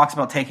everyone talks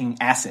about taking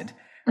acid,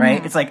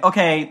 right? It's like,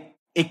 okay,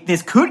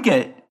 this could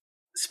get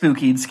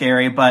spooky and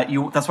scary, but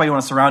that's why you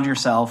want to surround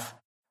yourself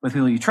with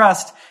people you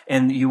trust,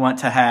 and you want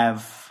to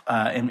have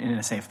in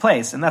a safe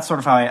place. And that's sort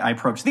of how I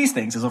approach these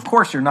things, is of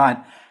course you're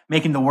not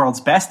making the world's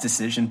best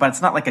decision, but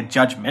it's not like a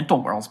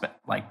judgmental world's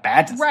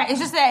bad decision. Right. It's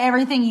just that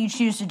everything you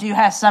choose to do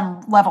has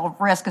some level of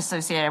risk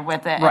associated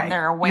with it. Right. And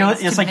there are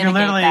ways it's like you're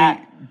literally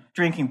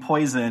drinking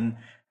poison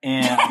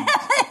and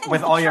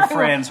with all your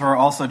friends who are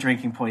also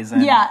drinking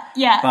poison. Yeah.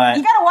 But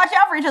you got to watch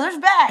out for each other's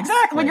backs.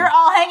 Exactly. When you're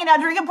all hanging out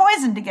drinking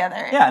poison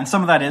together. Yeah, and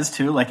some of that is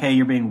too, like, hey,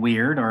 you're being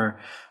weird or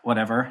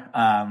whatever.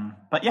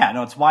 But yeah,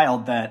 no, it's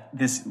wild that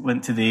this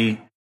went to the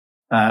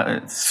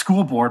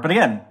school board. But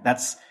again,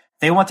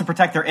 they want to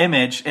protect their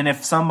image, and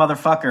if some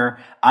motherfucker,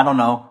 I don't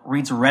know,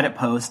 reads a Reddit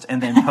post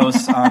and then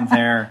posts on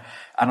their,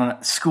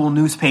 school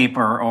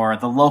newspaper or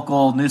the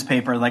local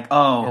newspaper, like,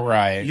 oh,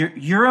 right,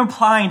 you're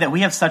implying that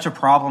we have such a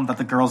problem that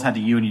the girls had to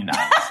unionize.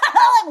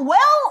 Like,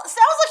 well,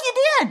 sounds like you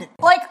did.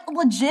 Like,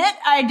 legit,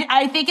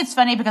 I think it's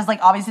funny because, like,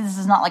 obviously this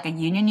is not like a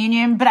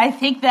union, but I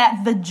think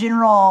that the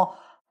general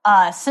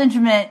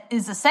sentiment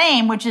is the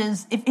same, which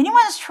is if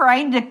anyone's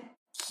trying to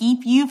keep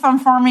you from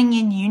forming a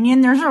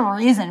union, there's a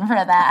reason for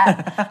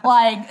that.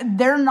 Like,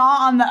 they're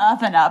not on the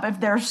up and up if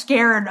they're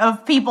scared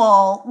of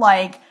people,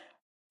 like,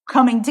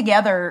 coming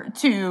together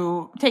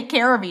to take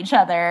care of each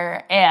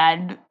other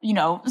and,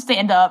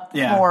 stand up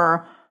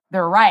for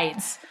their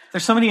rights.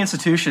 There's so many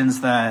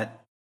institutions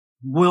that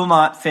will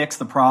not fix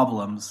the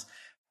problems,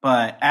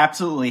 but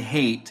absolutely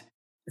hate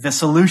the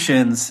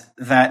solutions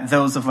that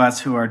those of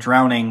us who are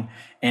drowning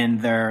in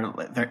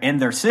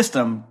their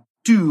system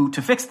do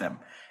to fix them.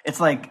 It's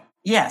like,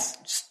 yes,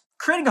 just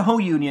creating a whole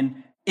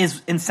union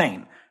is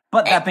insane.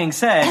 But that being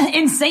said,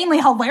 insanely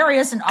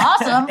hilarious and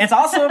awesome. It's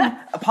awesome,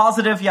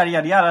 positive, yada,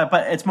 yada, yada.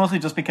 But it's mostly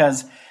just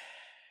because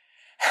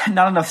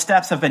not enough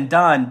steps have been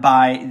done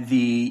by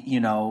the,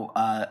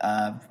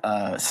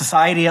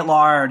 society at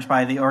large,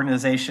 by the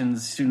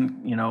organizations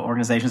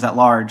at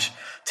large,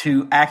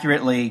 to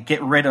accurately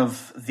get rid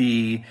of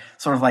the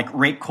sort of like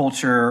rape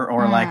culture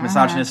or like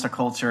misogynistic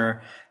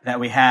culture that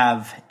we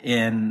have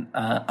in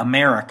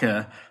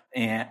America.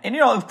 And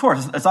of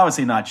course, it's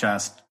obviously not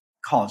just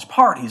college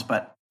parties,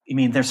 but I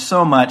mean, there's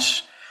so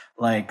much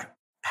like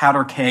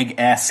powder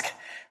keg-esque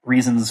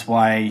reasons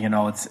why,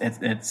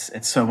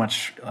 it's so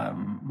much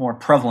more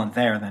prevalent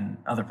there than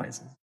other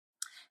places.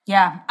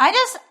 Yeah.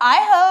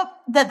 I hope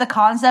that the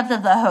concept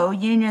of the hoe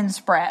union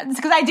spreads,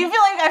 because I do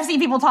feel like I've seen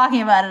people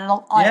talking about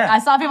it. I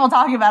saw people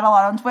talking about it a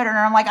lot on Twitter, and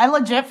I'm like, I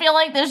legit feel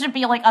like this should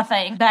be like a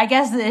thing. But I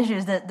guess the issue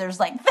is that there's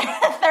like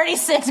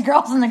 36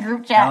 girls in the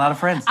group chat. Got a lot of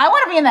friends. I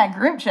want to be in that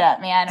group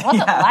chat, man. What's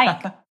it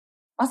like?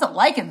 What's it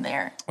like in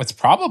there? It's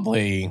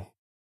probably,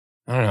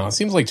 I don't know. It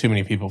seems like too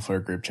many people for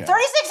a group chat.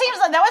 36 seems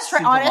like that was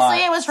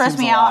honestly, it would stress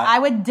me out. I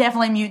would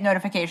definitely mute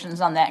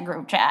notifications on that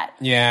group chat.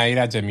 Yeah, you'd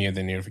have to mute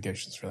the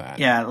notifications for that.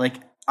 Yeah, like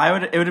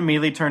it would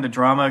immediately turn to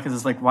drama because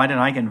it's like, why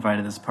didn't I get invited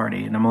to this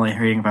party? And I'm only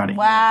hearing about it.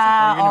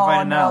 Wow. Here. It's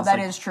like, no, that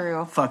is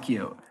true. Fuck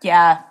you.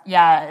 Yeah.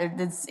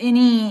 It's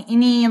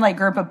any like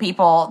group of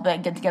people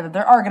that get together,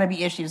 there are going to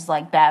be issues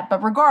like that.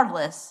 But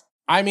regardless,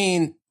 I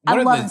mean,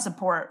 I love and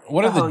support.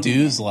 What are the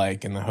dues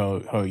like in the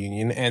Ho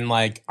union? And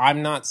like,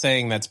 I'm not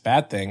saying that's a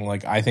bad thing.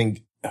 Like, I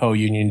think Ho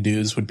union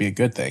dues would be a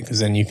good thing because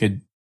then you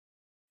could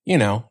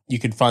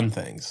fund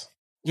things.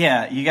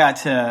 Yeah, you got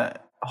to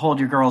hold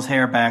your girl's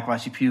hair back while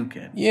she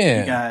puking.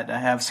 Yeah, you got to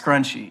have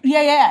scrunchie.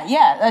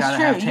 Yeah. That's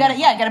true. You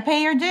got to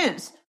pay your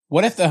dues.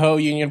 What if the Ho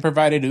union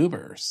provided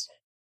Ubers?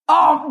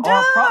 Oh,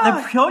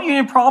 the Ho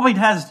union probably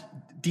has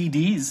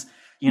DDs.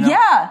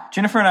 Yeah.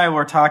 Jennifer and I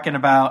were talking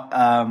about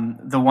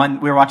the one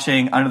we were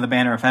watching Under the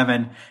Banner of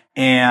Heaven,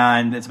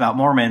 and it's about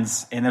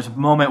Mormons. And there's a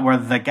moment where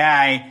the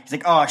guy, he's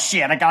like, "Oh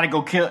shit, I gotta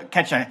go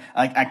catch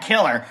a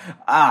killer.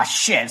 Ah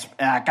shit,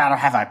 I gotta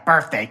have a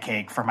birthday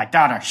cake for my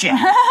daughter. Shit."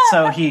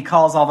 So he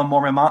calls all the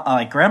Mormon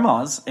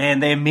grandmas,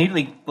 and they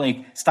immediately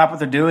like stop what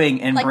they're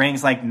doing and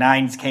brings like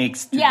 9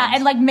 cakes. To them.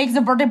 And like makes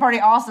the birthday party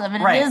awesome.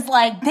 And it is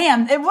like,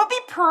 damn, it would be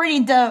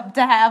pretty dope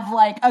to have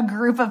like a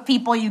group of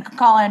people you could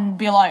call and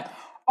be like,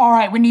 all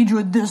right, we need you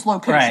at this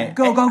location. Right.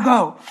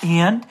 Go.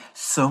 And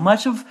so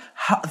much of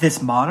how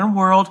this modern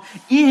world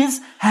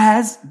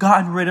has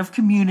gotten rid of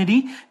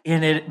community,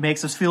 and it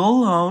makes us feel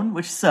alone,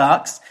 which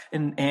sucks.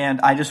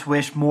 And I just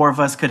wish more of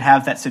us could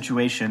have that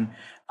situation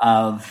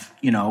of,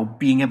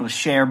 being able to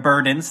share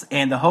burdens.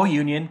 And the Ho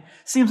Union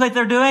seems like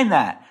they're doing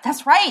that.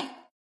 That's right.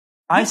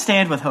 I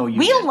stand with Ho Union.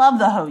 We love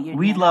the Ho Union.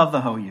 We love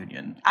the Ho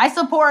Union. I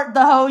support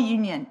the Ho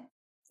Union.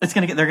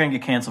 They're gonna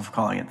get canceled for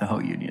calling it the Ho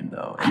Union,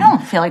 though. I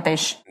don't feel like they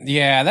should.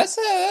 Yeah, that's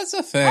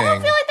a thing. I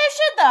don't feel like they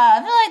should, though.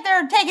 I feel like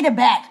they're taking it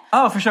back.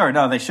 Oh, for sure.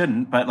 No, they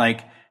shouldn't. But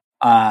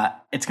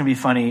it's gonna be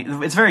funny.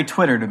 It's very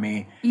Twitter to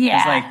me. Yeah.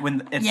 It's like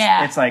when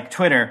it's like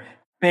Twitter.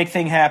 Big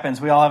thing happens.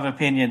 We all have an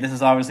opinion. This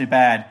is obviously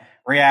bad.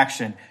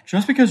 Reaction.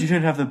 Just because you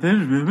didn't have the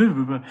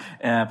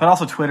but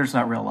also Twitter's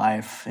not real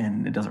life,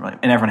 and it doesn't really.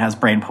 And everyone has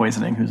brain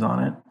poisoning. Who's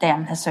on it?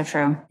 Damn, that's so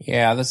true.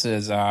 Yeah, this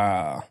is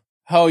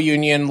Ho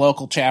Union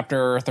local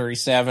chapter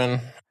 37.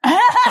 It's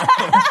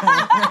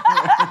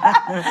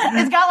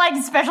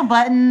got special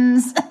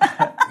buttons.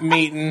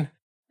 Meeting.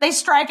 They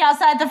strike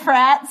outside the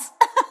frats.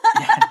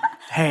 Yeah.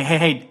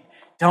 Hey!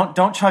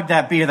 Don't chug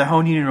that beer. The Ho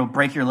Union will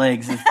break your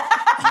legs if you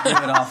do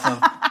it off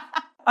of.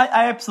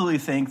 I absolutely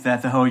think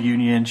that the Ho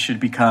Union should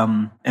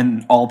become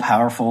an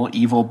all-powerful,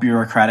 evil,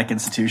 bureaucratic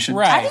institution.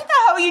 Right. I think the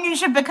Ho Union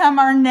should become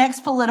our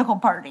next political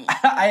party.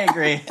 I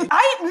agree. Take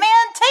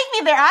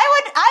me there.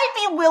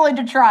 I'd be willing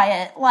to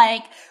try it. We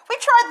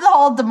tried the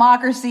whole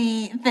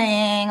democracy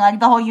thing,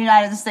 the whole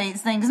United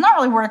States thing. It's not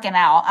really working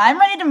out. I'm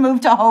ready to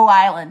move to Ho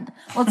Island.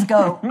 Let's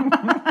go.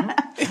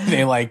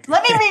 They let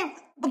me be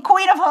the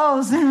queen of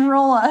hoes and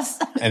rule us.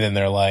 And then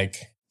they're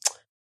like,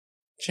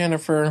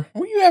 Jennifer,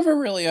 were you ever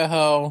really a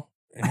hoe?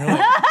 And you're like,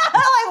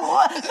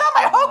 what? No,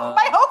 my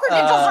hoe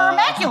credentials are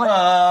immaculate.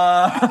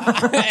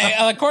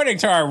 According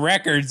to our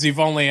records, you've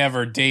only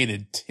ever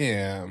dated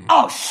Tim.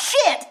 Oh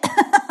shit!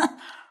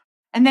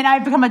 And then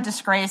I've become a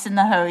disgrace in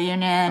the Ho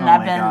Union.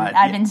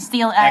 I've been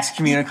stealing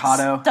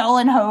excommunicado,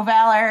 stolen Ho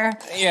valor.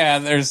 Yeah,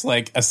 there's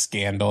a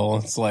scandal.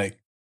 It's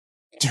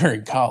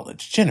during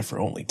college, Jennifer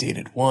only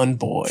dated one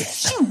boy.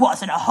 She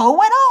wasn't a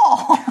hoe at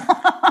all.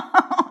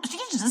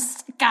 She's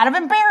just kind of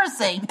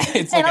embarrassing.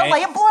 It's a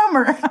late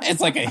bloomer. It's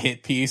like a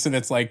hit piece, and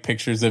it's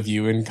pictures of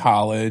you in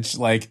college,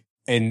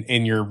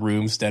 in your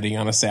room studying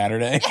on a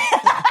Saturday. This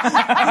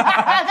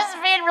is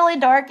being really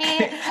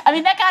dorky. I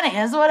mean, that kind of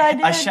is what I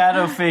did. A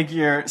shadow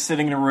figure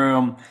sitting in a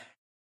room.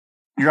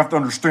 You have to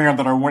understand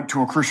that I went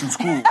to a Christian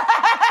school.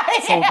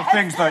 So the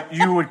things that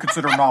you would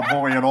consider not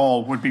holy at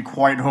all would be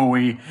quite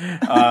holy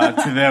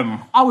to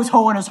them. I was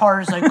hoeing as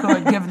hard as I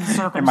could, given the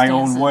circumstances. In my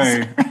own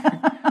way.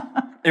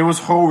 It was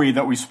holy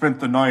that we spent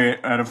the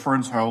night at a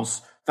friend's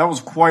house. That was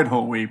quite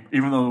holy,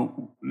 even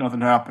though nothing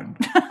happened.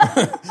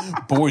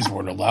 Boys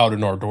weren't allowed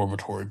in our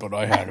dormitory, but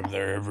I had them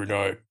there every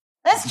night.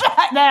 That's true.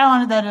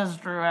 That is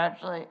true,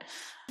 actually.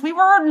 We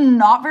were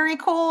not very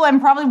cool and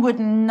probably would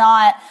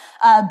not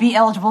be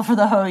eligible for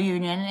the Ho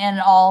Union in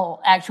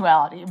all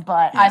actuality,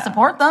 but I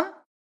support them.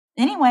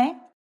 Anyway.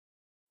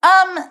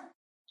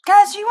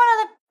 Guys, you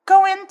want to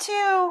go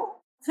into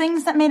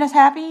things that made us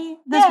happy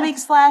this week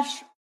 /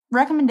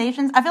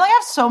 recommendations? I feel like I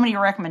have so many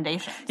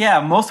recommendations. Yeah,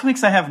 most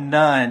weeks I have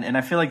none, and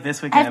I feel like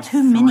this week I have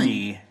too 3.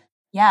 Many.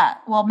 Yeah,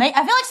 well, I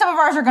feel like some of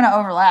ours are going to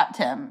overlap,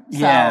 Tim. So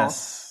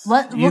yes.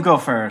 You go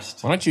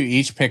first. Why don't you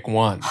each pick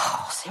one?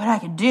 I'll see what I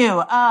can do.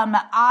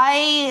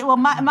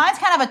 Mine's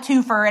kind of a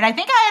twofer, and I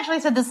think I actually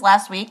said this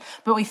last week,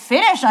 but we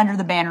finished Under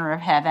the Banner of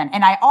Heaven,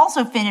 and I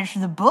also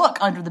finished the book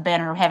Under the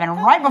Banner of Heaven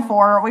right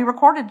before we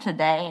recorded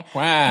today.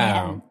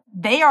 Wow. And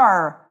they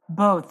are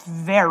both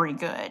very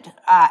good,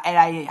 and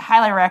I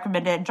highly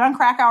recommend it. Jon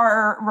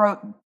Krakauer wrote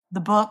the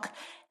book.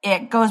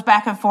 It goes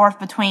back and forth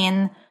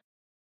between...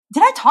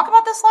 Did I talk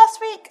about this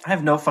last week? I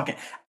have no fucking...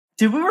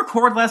 Did we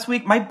record last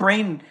week? My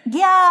brain...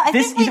 Yeah, I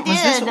think we did.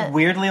 Was this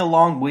weirdly a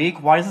long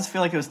week? Why does this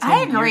feel like it was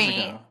 10 years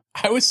ago?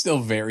 I was still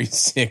very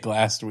sick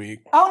last week.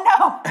 Oh,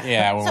 no.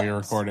 Yeah, when we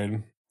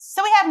recorded.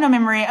 So we have no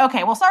memory.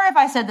 Okay, well, sorry if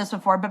I said this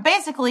before, but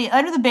basically,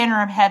 Under the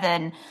Banner of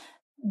Heaven,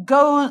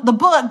 the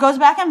book goes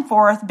back and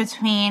forth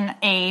between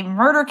a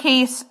murder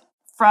case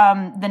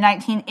from the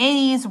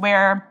 1980s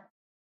where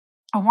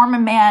a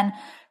Mormon man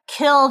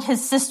killed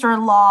his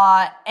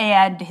sister-in-law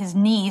and his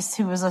niece,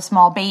 who was a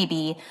small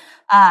baby,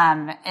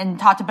 and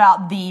talked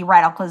about the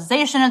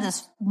radicalization of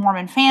this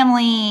Mormon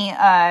family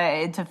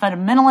to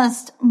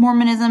fundamentalist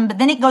Mormonism. But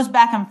then it goes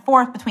back and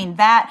forth between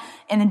that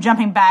and then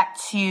jumping back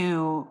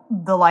to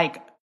the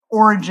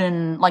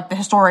the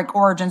historic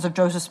origins of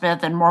Joseph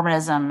Smith and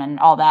Mormonism and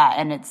all that.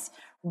 And it's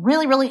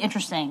really, really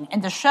interesting.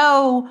 And the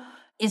show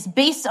is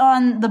based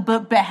on the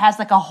book, but has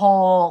a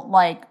whole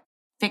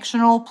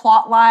fictional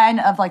plot line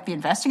of the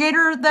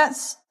investigator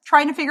that's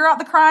trying to figure out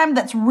the crime.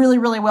 That's really,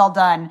 really well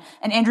done.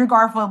 And Andrew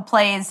Garfield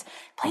plays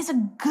a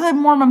good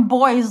Mormon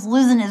boy who's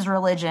losing his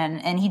religion,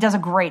 and he does a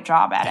great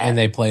job at it. And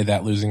they play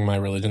that "Losing My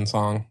Religion"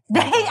 song.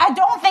 I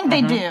don't think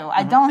they do.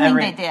 I don't think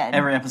they did.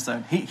 Every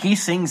episode, he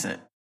sings it.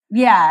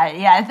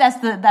 Yeah.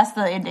 That's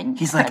the ending.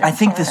 He's like, I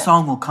think this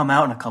song will come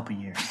out in a couple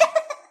years.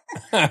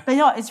 But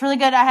it's really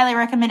good. I highly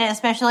recommend it,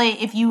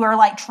 especially if you are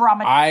like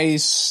traumatized. I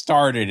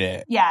started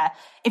it. Yeah.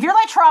 If you're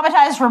like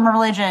traumatized from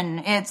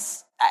religion,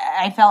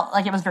 I felt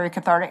like it was very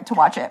cathartic to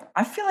watch it.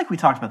 I feel like we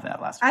talked about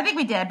that last week. I think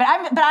we did, but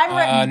I'm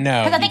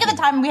no, because I think at the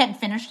time we hadn't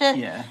finished it,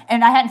 yeah,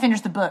 and I hadn't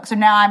finished the book, so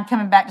now I'm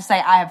coming back to say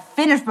I have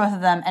finished both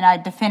of them, and I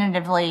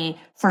definitively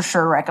for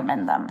sure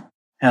recommend them.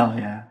 Hell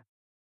yeah.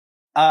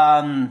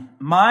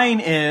 Mine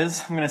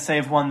is, I'm going to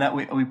save one that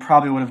we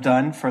probably would have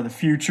done for the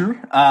future,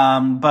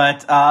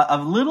 but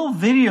a little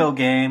video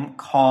game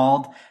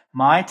called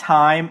My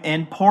Time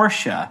in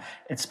Portia.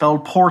 It's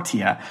spelled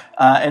Portia.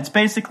 It's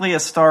basically a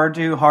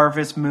Stardew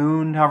Harvest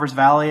Moon, Harvest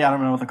Valley, I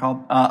don't know what they're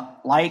called,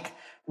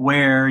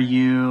 where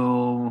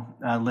you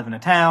live in a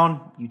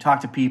town, you talk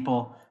to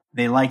people,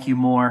 they like you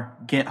more,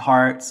 get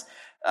hearts,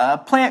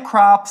 plant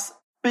crops,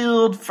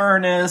 build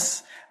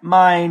furnace,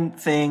 mine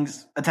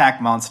things,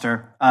 attack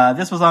monster.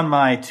 This was on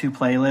my to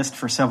playlist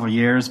for several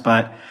years,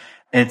 but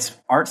its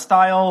art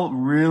style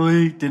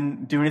really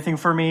didn't do anything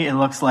for me. It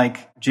looks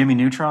like Jimmy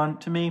Neutron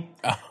to me.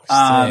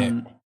 Oh, sick.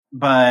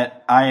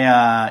 But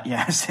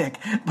sick.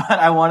 But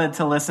I wanted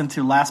to listen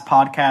to Last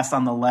Podcast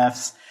on the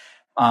Left's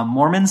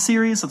Mormon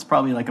series. That's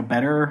probably like a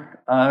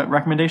better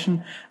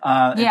recommendation.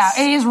 It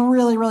is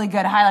really, really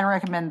good. I highly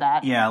recommend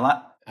that.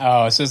 Yeah.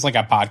 So it's like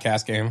a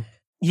podcast game.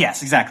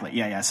 Yes, exactly.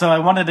 Yeah. So I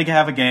wanted to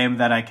have a game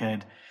that I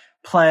could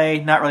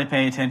play, not really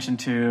pay attention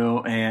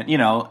to, and,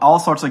 all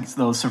sorts of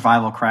those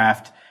survival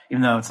craft,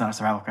 even though it's not a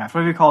survival craft. What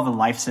do we call the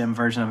life sim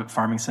version of it?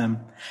 Farming sim.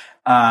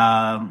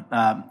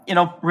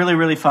 Really,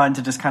 really fun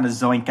to just kind of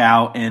zoink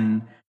out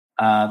and,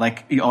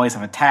 you always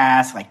have a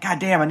task, like, God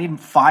damn, I need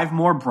 5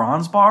 more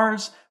bronze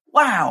bars.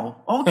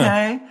 Wow.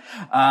 Okay.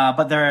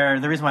 But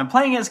the reason why I'm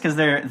playing it is because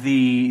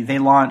they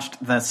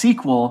launched the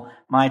sequel,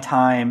 My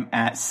Time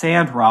at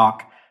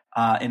Sandrock,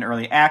 in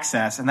early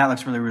access, and that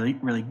looks really, really,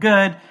 really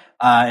good.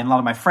 And a lot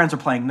of my friends are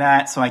playing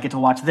that, so I get to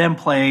watch them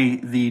play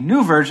the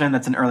new version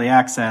that's in early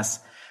access.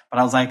 But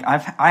I was like,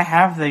 I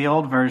have the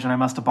old version. I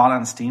must have bought it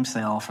on a Steam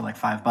sale for like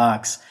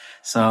 $5.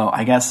 So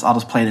I guess I'll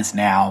just play this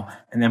now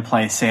and then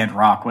play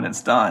Sandrock when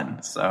it's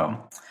done.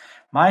 So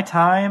My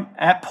Time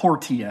at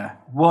Portia.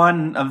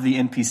 One of the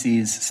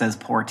NPCs says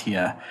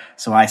Portia,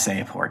 so I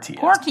say Portia.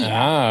 Portia.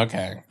 Ah,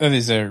 okay.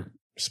 These are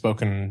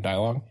spoken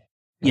dialogue?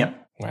 Yep.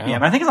 Wow. Yeah,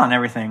 but I think it's on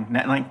everything,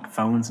 like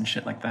phones and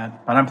shit like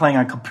that. But I'm playing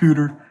on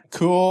computer.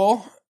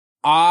 Cool.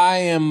 I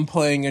am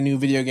playing a new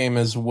video game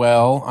as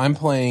well. I'm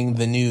playing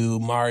the new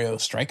Mario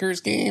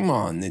Strikers game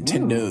on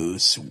Nintendo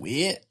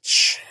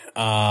Switch.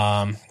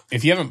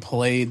 If you haven't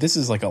played, this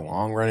is like a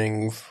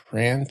long-running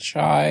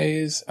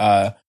franchise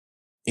on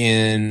the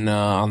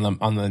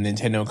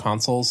Nintendo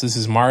consoles. This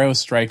is Mario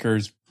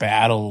Strikers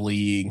Battle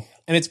League,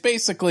 and it's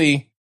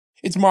basically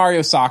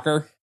Mario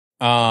Soccer.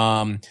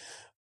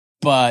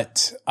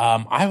 But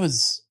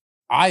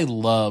I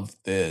love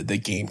the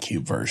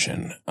GameCube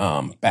version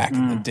back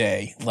in the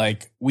day.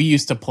 Like, we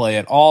used to play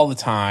it all the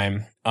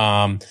time.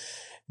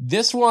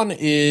 This one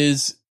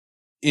is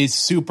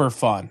super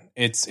fun.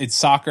 It's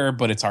soccer,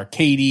 but it's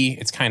arcadey.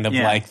 It's kind of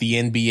like the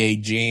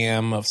NBA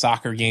Jam of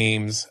soccer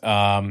games,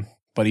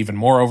 but even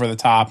more over the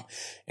top.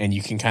 And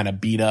you can kind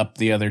of beat up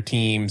the other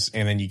teams,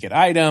 and then you get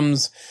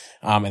items.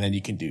 And then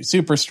you can do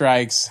super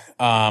strikes.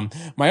 My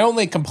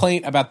only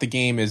complaint about the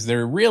game is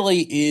there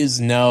really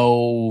is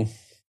no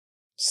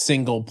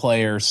single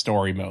player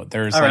story mode.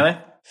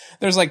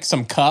 There's like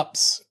some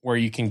cups where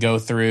you can go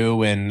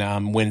through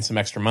and win some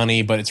extra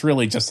money, but it's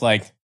really just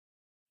like,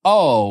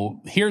 oh,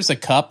 here's a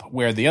cup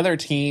where the other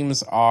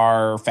teams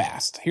are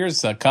fast.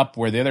 Here's a cup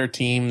where the other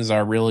teams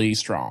are really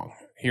strong.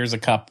 Here's a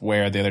cup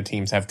where the other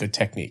teams have good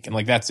technique. And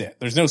like, that's it.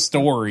 There's no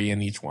story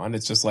in each one.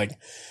 It's just like,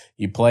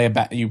 you play a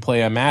match,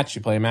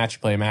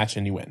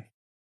 and you win.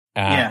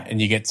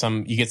 And you get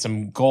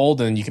some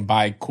gold, and you can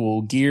buy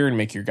cool gear and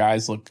make your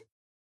guys look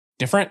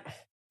different.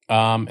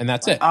 And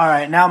that's it. All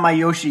right, now my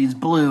Yoshi is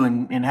blue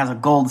and has a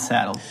gold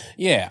saddle.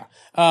 Yeah.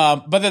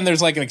 But then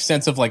there's like an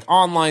extensive like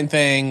online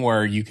thing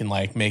where you can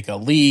like make a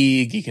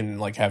league, you can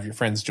like have your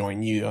friends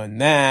join you in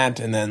that,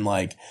 and then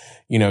like,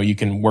 you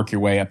can work your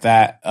way up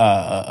that,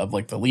 of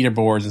like the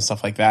leaderboards and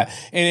stuff like that.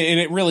 And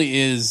it really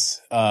is,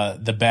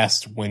 the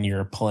best when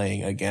you're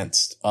playing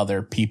against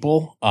other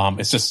people.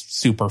 It's just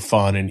super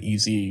fun and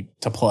easy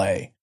to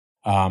play.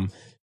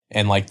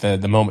 And like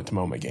the moment to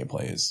moment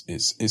gameplay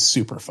is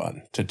super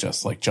fun to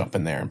just like jump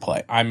in there and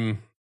play. I'm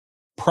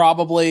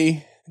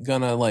probably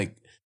gonna like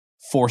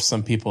force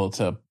some people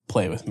to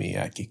play with me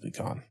at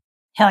GeeklyCon.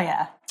 Hell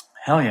yeah.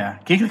 Hell yeah.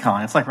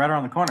 GeeklyCon, it's like right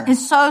around the corner.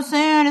 It's so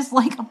soon. It's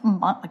like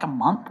a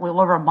month, a little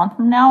over a month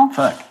from now.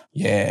 Fuck.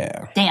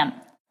 Yeah. Damn.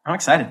 I'm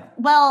excited.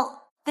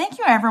 Well, thank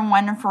you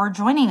everyone for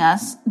joining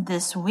us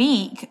this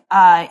week.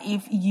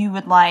 If you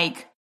would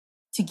like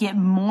to get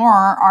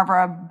more of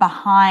our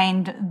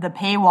behind the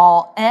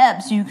paywall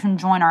eps, you can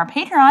join our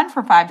Patreon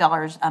for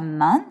 $5 a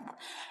month.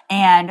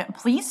 And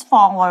please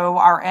follow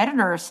our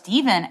editor,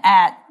 Steven,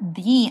 at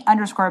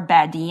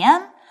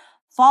 _baddm.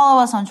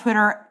 Follow us on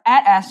Twitter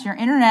at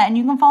AskYourInternet, and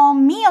you can follow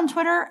me on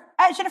Twitter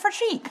at Jennifer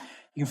Cheek.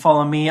 You can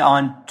follow me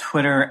on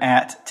Twitter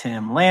at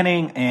Tim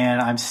Lanning, and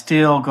I'm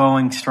still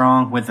going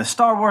strong with the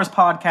Star Wars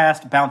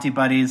podcast, Bounty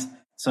Buddies.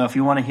 So if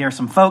you want to hear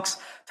some folks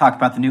talk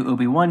about the new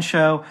Obi-Wan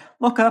show,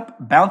 look up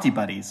Bounty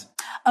Buddies.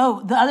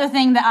 Oh, the other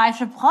thing that I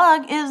should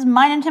plug is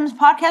mine and Tim's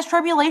podcast,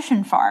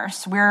 Tribulation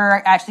Farce.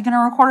 We're actually going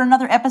to record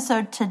another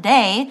episode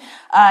today.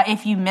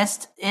 If you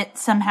missed it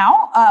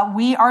somehow,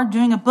 we are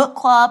doing a book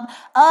club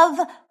of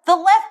the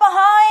Left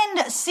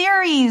Behind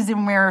series,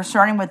 and we're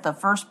starting with the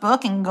first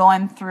book and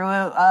going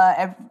through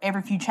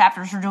every few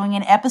chapters. We're doing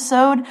an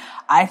episode.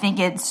 I think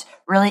it's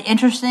really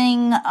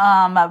interesting.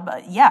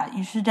 Yeah,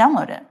 you should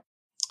download it.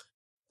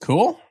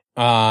 Cool.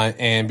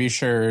 And be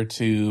sure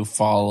to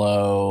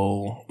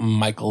follow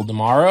Michael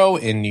Demaro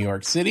in New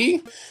York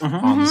City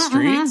on the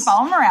streets.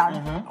 Follow him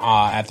around.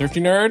 At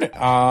Thrifty Nerd,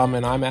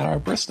 and I'm at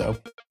Art Bristow.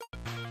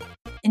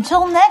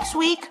 Until next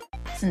week,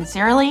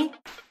 sincerely,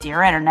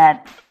 dear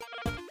Internet.